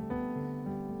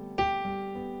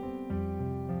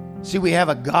 See, we have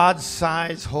a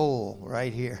God-sized hole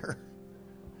right here.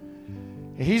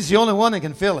 He's the only one that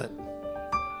can fill it.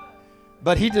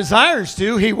 But He desires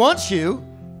to. He wants you.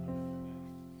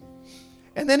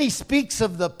 And then He speaks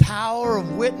of the power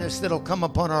of witness that will come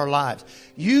upon our lives.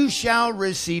 You shall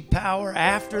receive power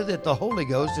after that the Holy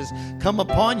Ghost has come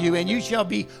upon you, and you shall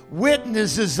be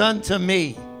witnesses unto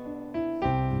me.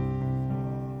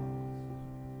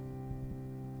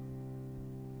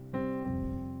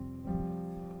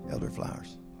 Elder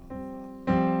Flowers.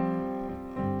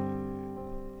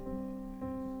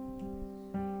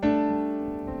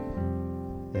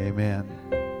 Amen.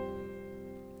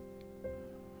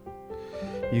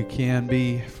 You can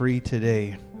be free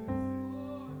today.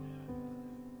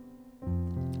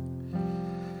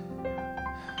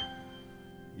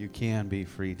 You can be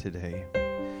free today.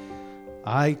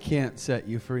 I can't set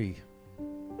you free.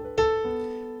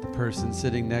 The person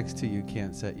sitting next to you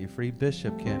can't set you free.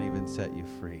 Bishop can't even set you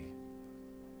free.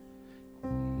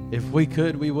 If we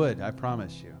could, we would. I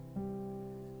promise you.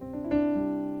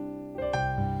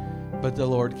 But the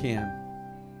Lord can.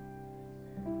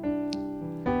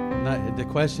 The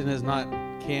question is not,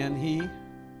 can He?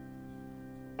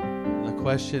 The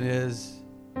question is,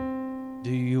 do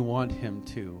you want Him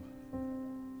to?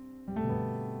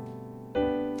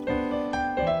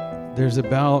 There's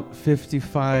about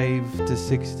 55 to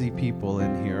 60 people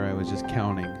in here. I was just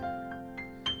counting.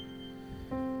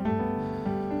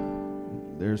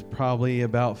 There's probably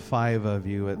about 5 of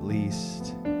you at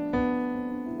least.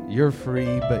 You're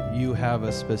free, but you have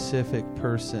a specific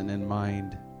person in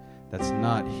mind that's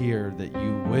not here that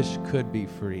you wish could be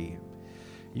free.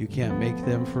 You can't make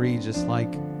them free, just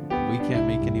like we can't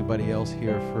make anybody else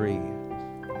here free.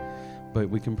 But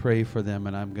we can pray for them,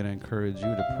 and I'm going to encourage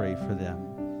you to pray for them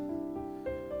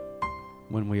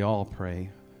when we all pray.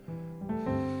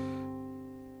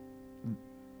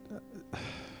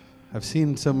 I've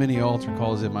seen so many altar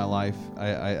calls in my life.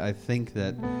 I think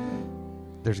that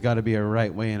there's got to be a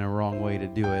right way and a wrong way to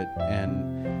do it,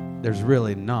 and there's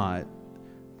really not.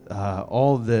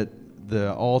 All that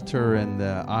the altar and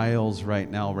the aisles right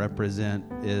now represent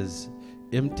is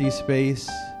empty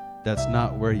space. That's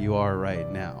not where you are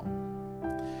right now.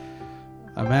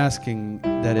 I'm asking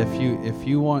that if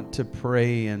you want to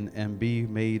pray and be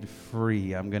made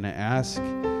free, I'm going to ask,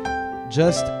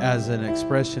 just as an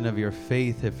expression of your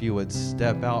faith, if you would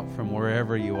step out from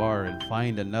wherever you are and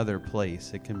find another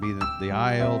place. It can be the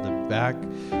aisle, the back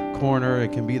corner,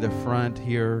 it can be the front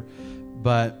here,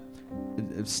 but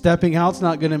stepping out's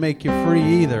not going to make you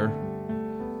free either,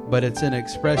 but it's an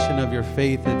expression of your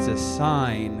faith. It's a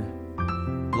sign,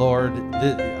 Lord,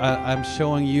 I'm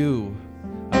showing you.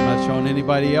 I'm not showing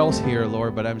anybody else here,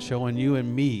 Lord, but I'm showing you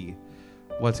and me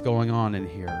what's going on in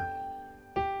here.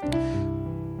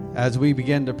 As we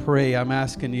begin to pray, I'm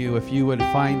asking you if you would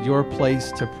find your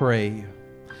place to pray.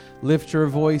 Lift your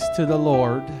voice to the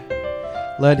Lord.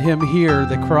 Let Him hear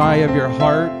the cry of your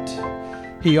heart.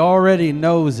 He already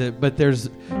knows it, but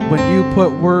when you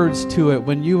put words to it,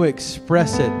 when you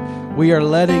express it, we are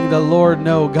letting the Lord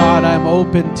know, God, I'm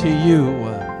open to you.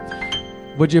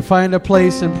 Would you find a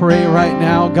place and pray right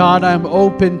now? God, I'm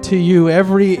open to you.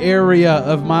 Every area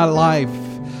of my life,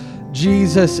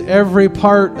 Jesus, every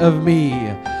part of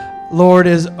me, Lord,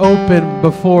 is open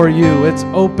before you. It's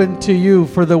open to you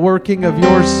for the working of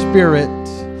your Spirit.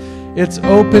 It's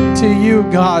open to you,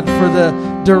 God, for the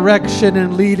direction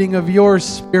and leading of your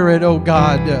Spirit, oh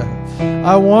God.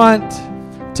 I want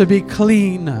to be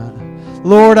clean.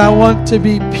 Lord, I want to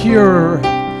be pure.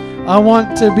 I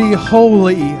want to be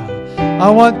holy. I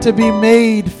want to be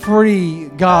made free,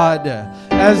 God,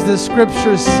 as the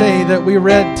scriptures say that we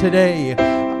read today.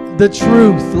 The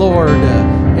truth, Lord,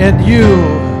 and you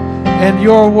and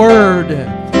your word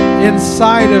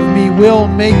inside of me will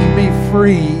make me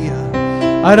free.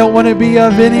 I don't want to be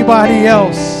of anybody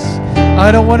else.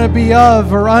 I don't want to be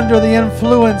of or under the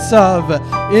influence of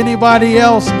anybody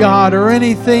else, God, or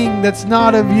anything that's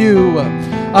not of you.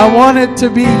 I want it to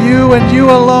be you and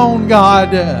you alone,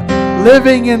 God,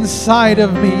 living inside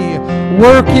of me,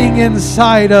 working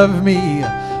inside of me.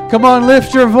 Come on,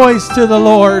 lift your voice to the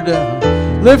Lord.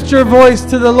 Lift your voice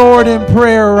to the Lord in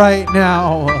prayer right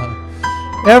now.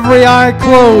 Every eye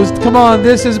closed. Come on,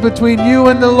 this is between you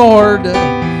and the Lord.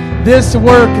 This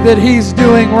work that He's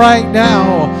doing right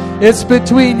now, it's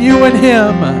between you and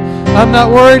Him. I'm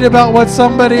not worried about what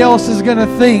somebody else is going to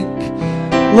think.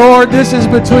 Lord, this is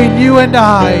between you and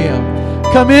I.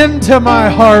 Come into my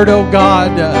heart, oh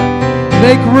God.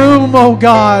 Make room, oh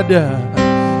God,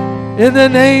 in the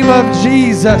name of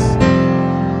Jesus.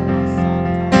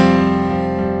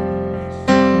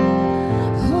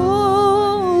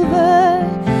 All the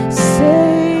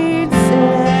saints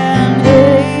and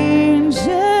angels,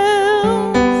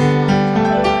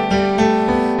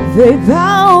 they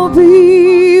bow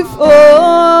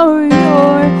before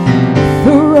your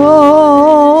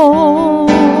throne,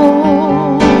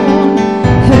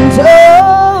 and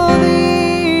all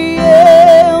the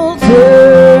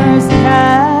elders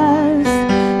cast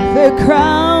their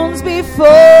crowns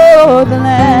before the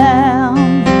Lamb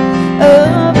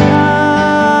of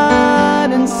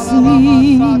God and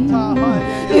sing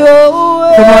your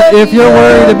word. Come on, if you're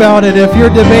worried about it, if you're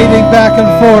debating back and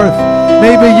forth,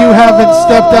 maybe you haven't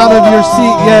stepped out of your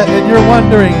seat yet and you're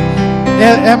wondering,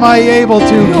 am I able to?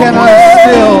 Can I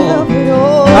still?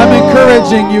 I'm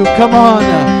encouraging you. Come on,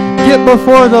 get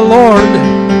before the Lord.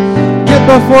 Get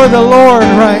before the Lord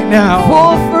right now.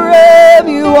 For from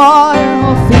you are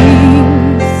all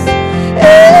things,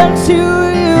 and to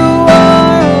you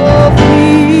are all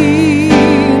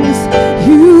things.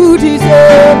 You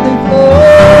deserve the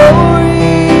glory.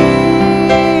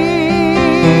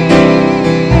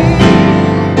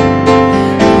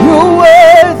 You're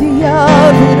worthy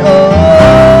of it all.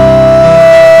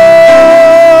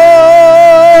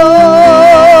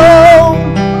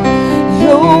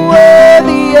 You're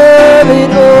worthy of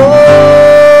it all.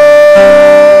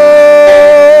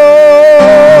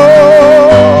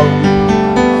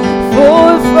 For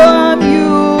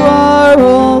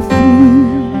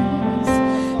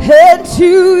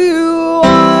to you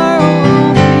are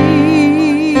all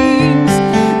things.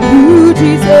 You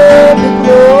deserve the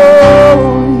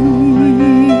glory.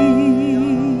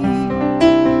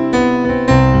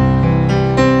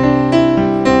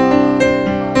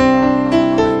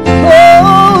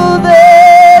 Oh,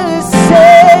 the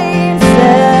saints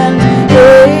and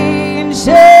angels,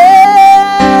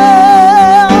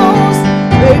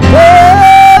 they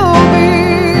bow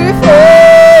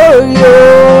before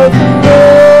your throne.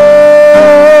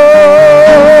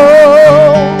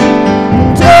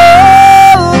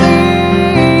 And all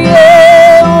the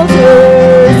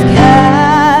elders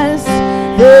cast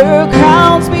their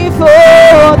crowns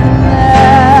before the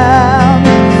Lamb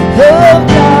of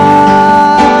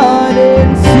God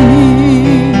and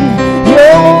sing,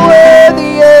 you're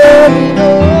worthy of it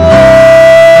all.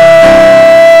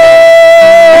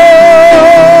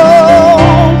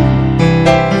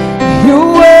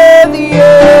 You're worthy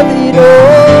of it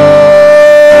all.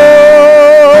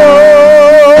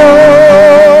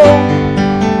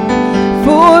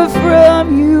 For from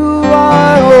you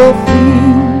are all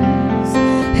things,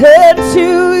 and to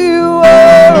you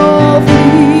are all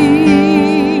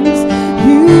things.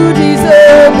 You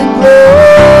deserve the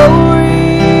glory.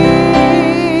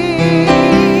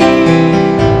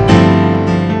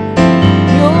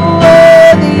 You're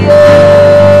worthy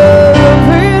of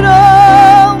it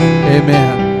all.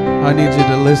 Amen. I need you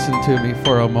to listen to me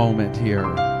for a moment here.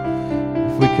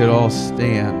 If we could all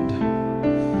stand.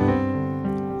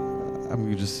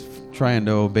 I'm just trying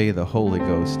to obey the Holy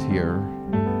Ghost here.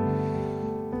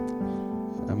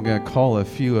 I'm going to call a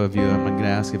few of you. I'm going to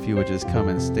ask if you would just come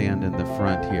and stand in the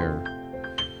front here.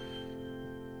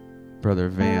 Brother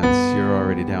Vance, you're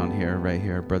already down here, right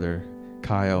here. Brother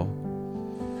Kyle,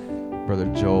 Brother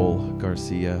Joel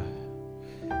Garcia,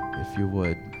 if you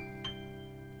would.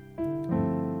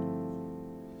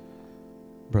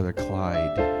 Brother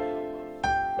Clyde.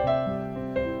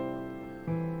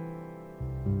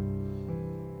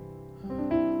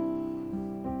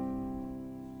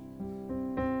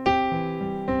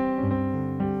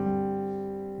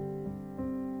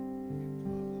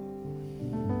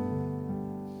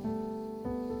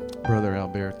 Brother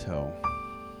Alberto.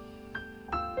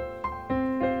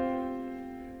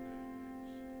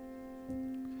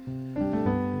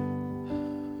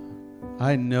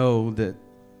 I know that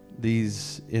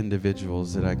these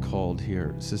individuals that I called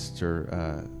here,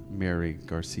 Sister Mary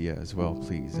Garcia as well,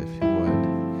 please, if you would.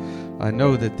 I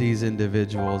know that these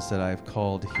individuals that I've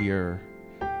called here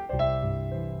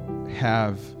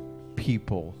have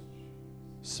people,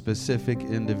 specific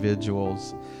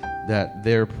individuals, that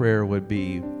their prayer would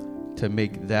be to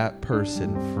make that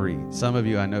person free. Some of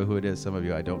you, I know who it is. Some of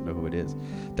you, I don't know who it is.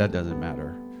 That doesn't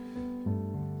matter.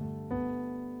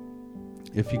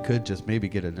 If you could just maybe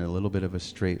get in a little bit of a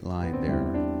straight line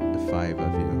there, the 5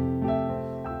 of you.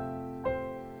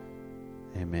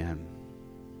 Amen.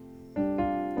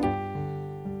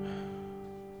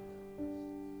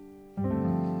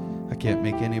 I can't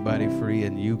make anybody free,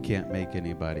 and you can't make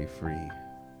anybody free.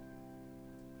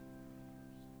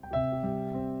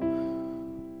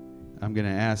 I'm going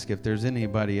to ask if there's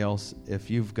anybody else, if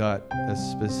you've got a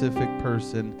specific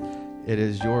person, it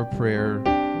is your prayer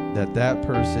that that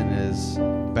person is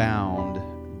bound,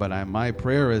 but my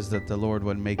prayer is that the Lord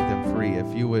would make them free.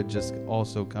 If you would just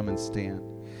also come and stand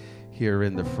here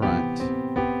in the front.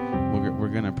 We're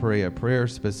going to pray a prayer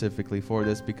specifically for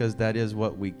this, because that is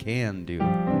what we can do.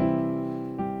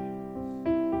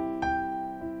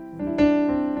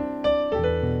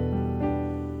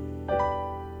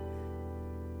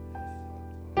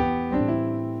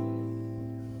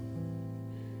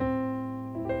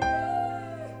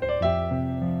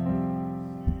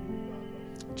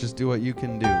 Just do what you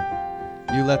can do.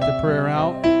 You let the prayer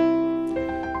out.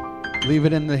 Leave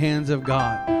it in the hands of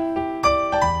God.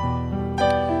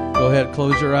 Go ahead,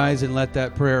 close your eyes and let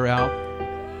that prayer out.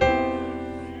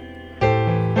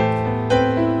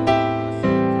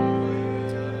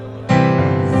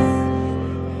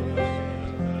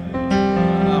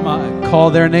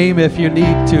 Call their name if you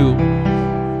need to.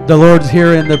 The Lord's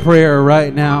hearing the prayer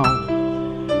right now.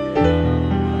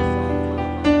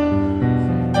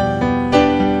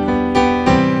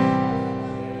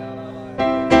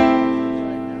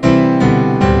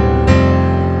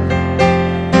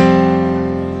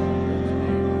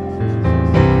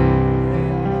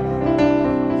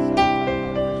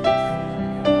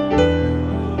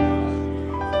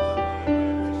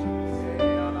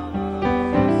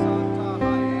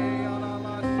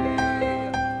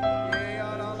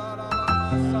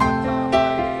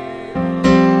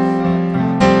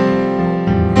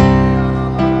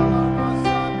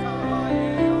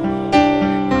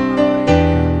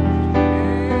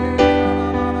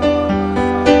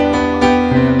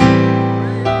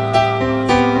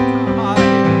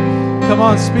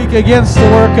 on, speak against the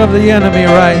work of the enemy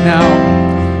right now.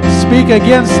 Speak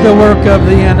against the work of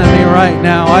the enemy right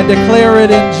now. I declare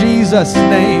it in Jesus'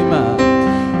 name.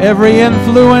 Every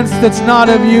influence that's not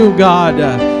of you, God,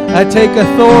 I take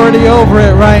authority over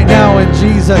it right now in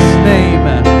Jesus' name.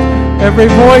 Every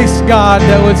voice, God,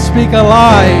 that would speak a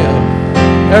lie,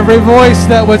 every voice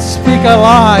that would speak a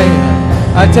lie,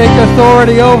 I take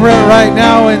authority over it right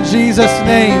now in Jesus'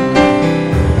 name.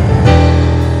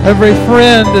 Every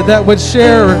friend that would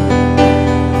share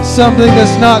something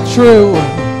that's not true,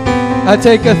 I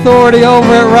take authority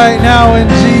over it right now in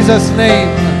Jesus' name.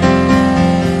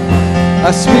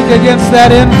 I speak against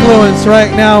that influence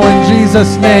right now in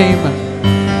Jesus' name.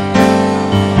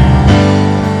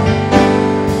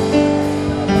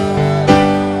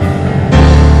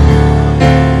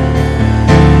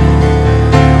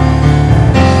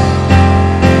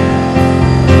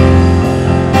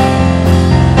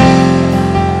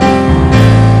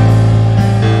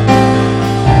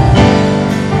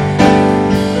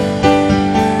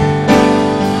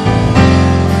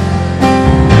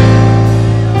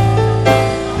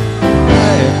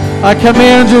 I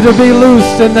command you to be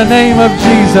loosed in the name of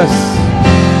Jesus.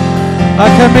 I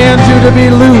command you to be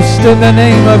loosed in the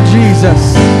name of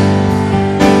Jesus.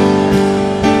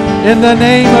 In the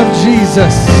name of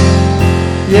Jesus.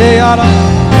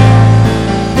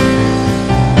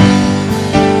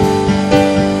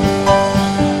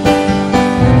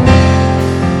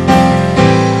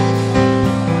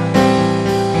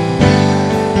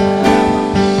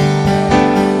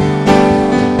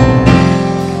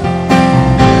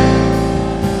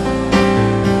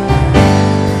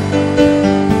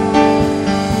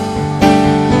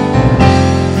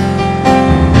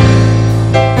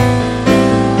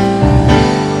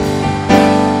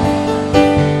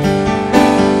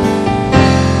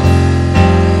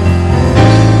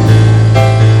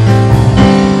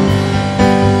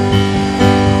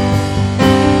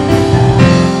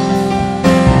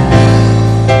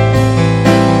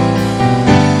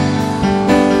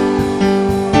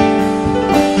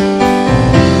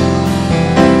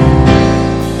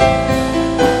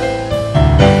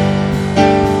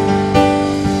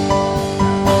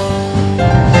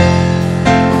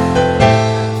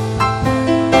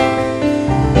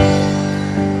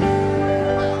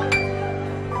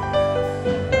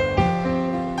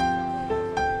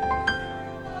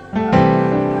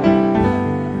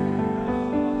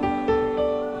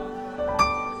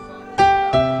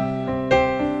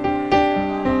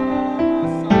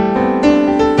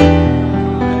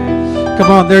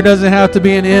 Come on, there doesn't have to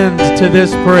be an end to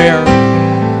this prayer.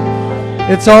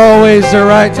 It's always the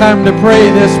right time to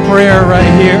pray this prayer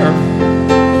right here.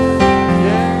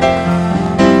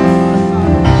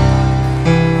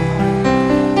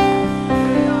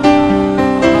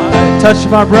 Touch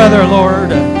my brother,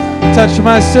 Lord. Touch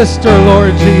my sister,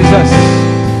 Lord Jesus.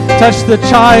 Touch the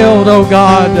child, oh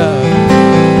God.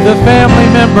 The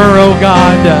family member, oh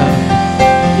God.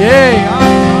 Yay.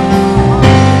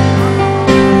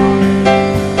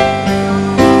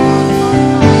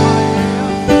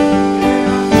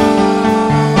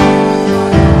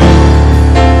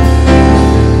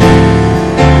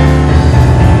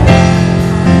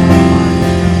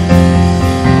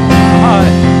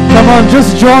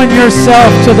 Just join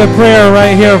yourself to the prayer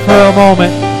right here for a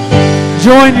moment.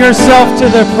 Join yourself to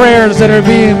the prayers that are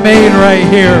being made right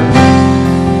here.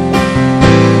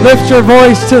 Lift your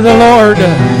voice to the Lord.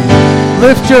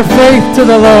 Lift your faith to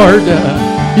the Lord.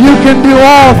 You can do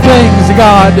all things,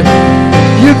 God.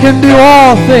 You can do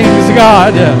all things,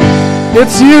 God.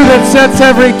 It's you that sets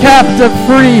every captive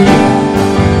free.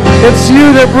 It's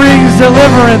you that brings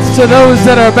deliverance to those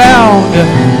that are bound.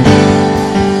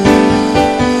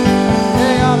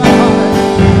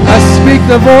 I speak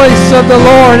the voice of the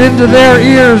Lord into their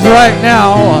ears right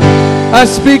now. I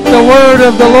speak the word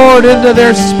of the Lord into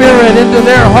their spirit, into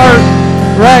their heart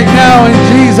right now in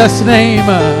Jesus' name.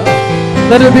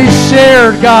 Let it be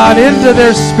shared, God, into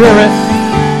their spirit.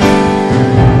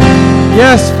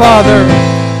 Yes, Father.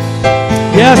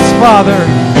 Yes,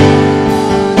 Father.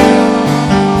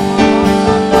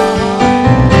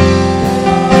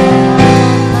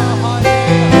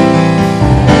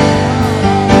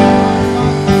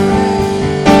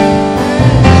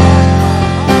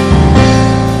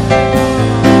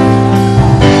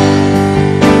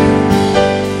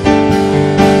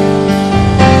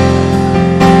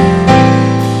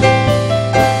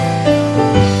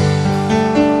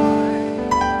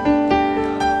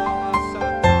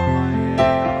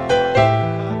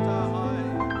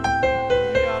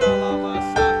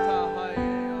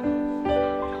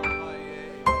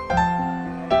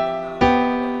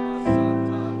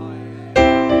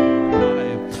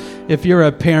 If you're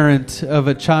a parent of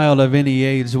a child of any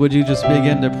age, would you just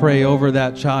begin to pray over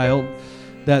that child,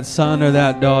 that son or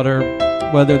that daughter,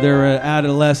 whether they're an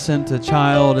adolescent, a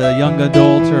child, a young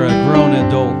adult, or a grown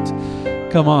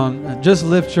adult? Come on, just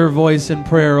lift your voice in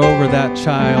prayer over that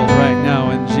child right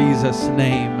now in Jesus'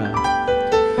 name.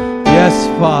 Yes,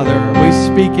 Father, we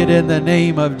speak it in the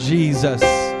name of Jesus.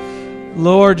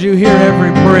 Lord, you hear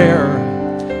every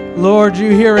prayer. Lord,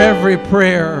 you hear every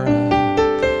prayer.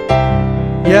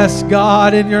 Yes,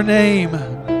 God, in your name.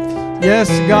 Yes,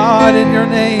 God, in your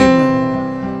name.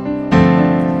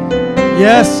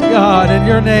 Yes, God, in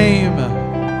your name.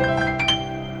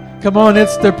 Come on,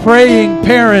 it's the praying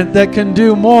parent that can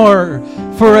do more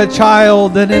for a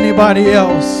child than anybody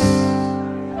else.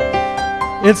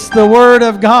 It's the Word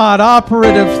of God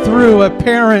operative through a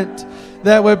parent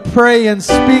that would pray and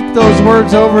speak those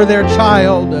words over their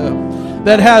child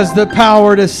that has the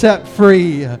power to set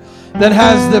free, that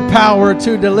has the power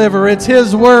to deliver. It's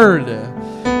His Word.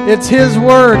 It's His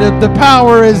Word. The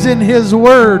power is in His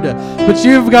Word. But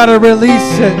you've got to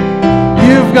release it.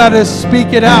 You've got to speak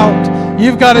it out.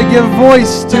 You've got to give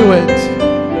voice to it.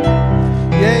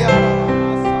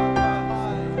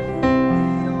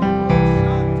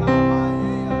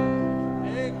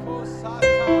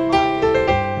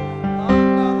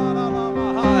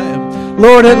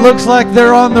 Lord, it looks like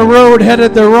they're on the road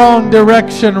headed the wrong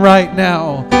direction right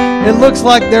now. It looks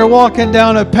like they're walking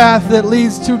down a path that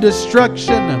leads to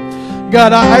destruction.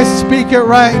 God, I speak it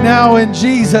right now in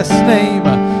Jesus' name.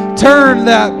 Turn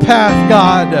that path,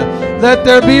 God. Let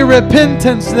there be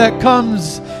repentance that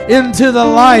comes into the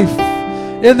life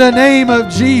in the name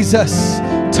of Jesus.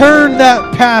 Turn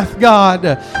that path, God,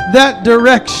 that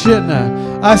direction.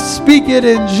 I speak it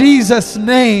in Jesus'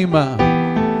 name.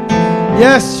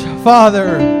 Yes,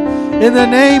 Father, in the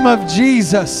name of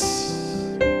Jesus.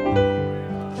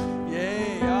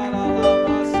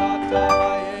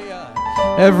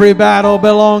 Every battle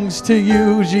belongs to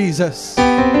you, Jesus.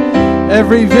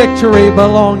 Every victory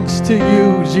belongs to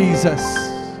you, Jesus.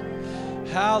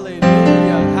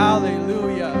 Hallelujah,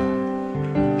 hallelujah.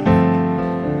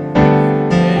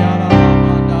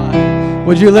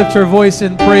 Would you lift your voice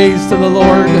in praise to the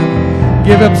Lord?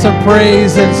 Give Him some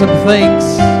praise and some thanks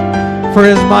for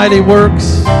His mighty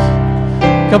works.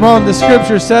 Come on, the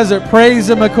scripture says it. Praise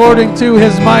Him according to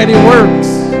His mighty works.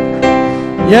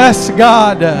 Yes,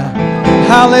 God.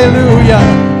 Hallelujah.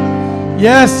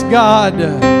 Yes, God.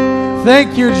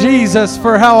 Thank you, Jesus,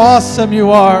 for how awesome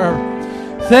you are.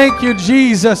 Thank you,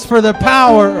 Jesus, for the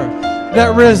power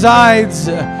that resides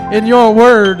in your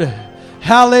word.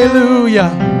 Hallelujah.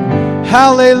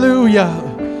 Hallelujah.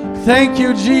 Thank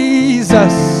you,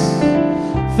 Jesus.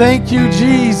 Thank you,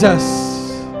 Jesus.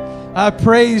 I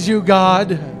praise you,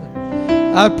 God.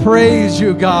 I praise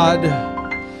you, God.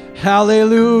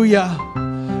 Hallelujah.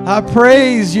 I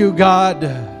praise you, God.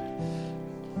 The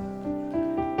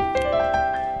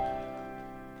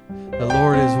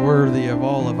Lord is worthy of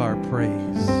all of our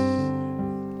praise.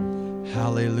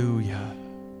 Hallelujah.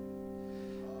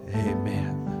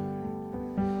 Amen.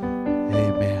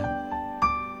 Amen.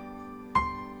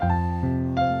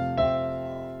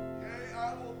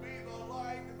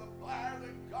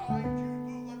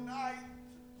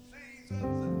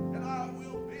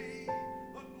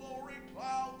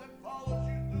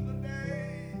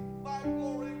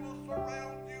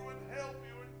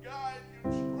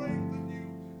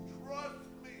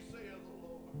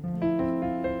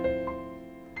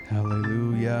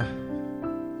 Hallelujah.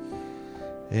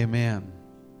 Amen.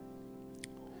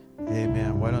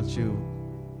 Amen. Why don't you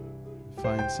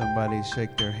find somebody,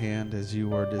 shake their hand as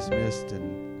you are dismissed,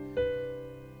 and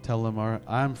tell them,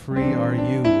 I'm free, are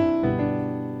you?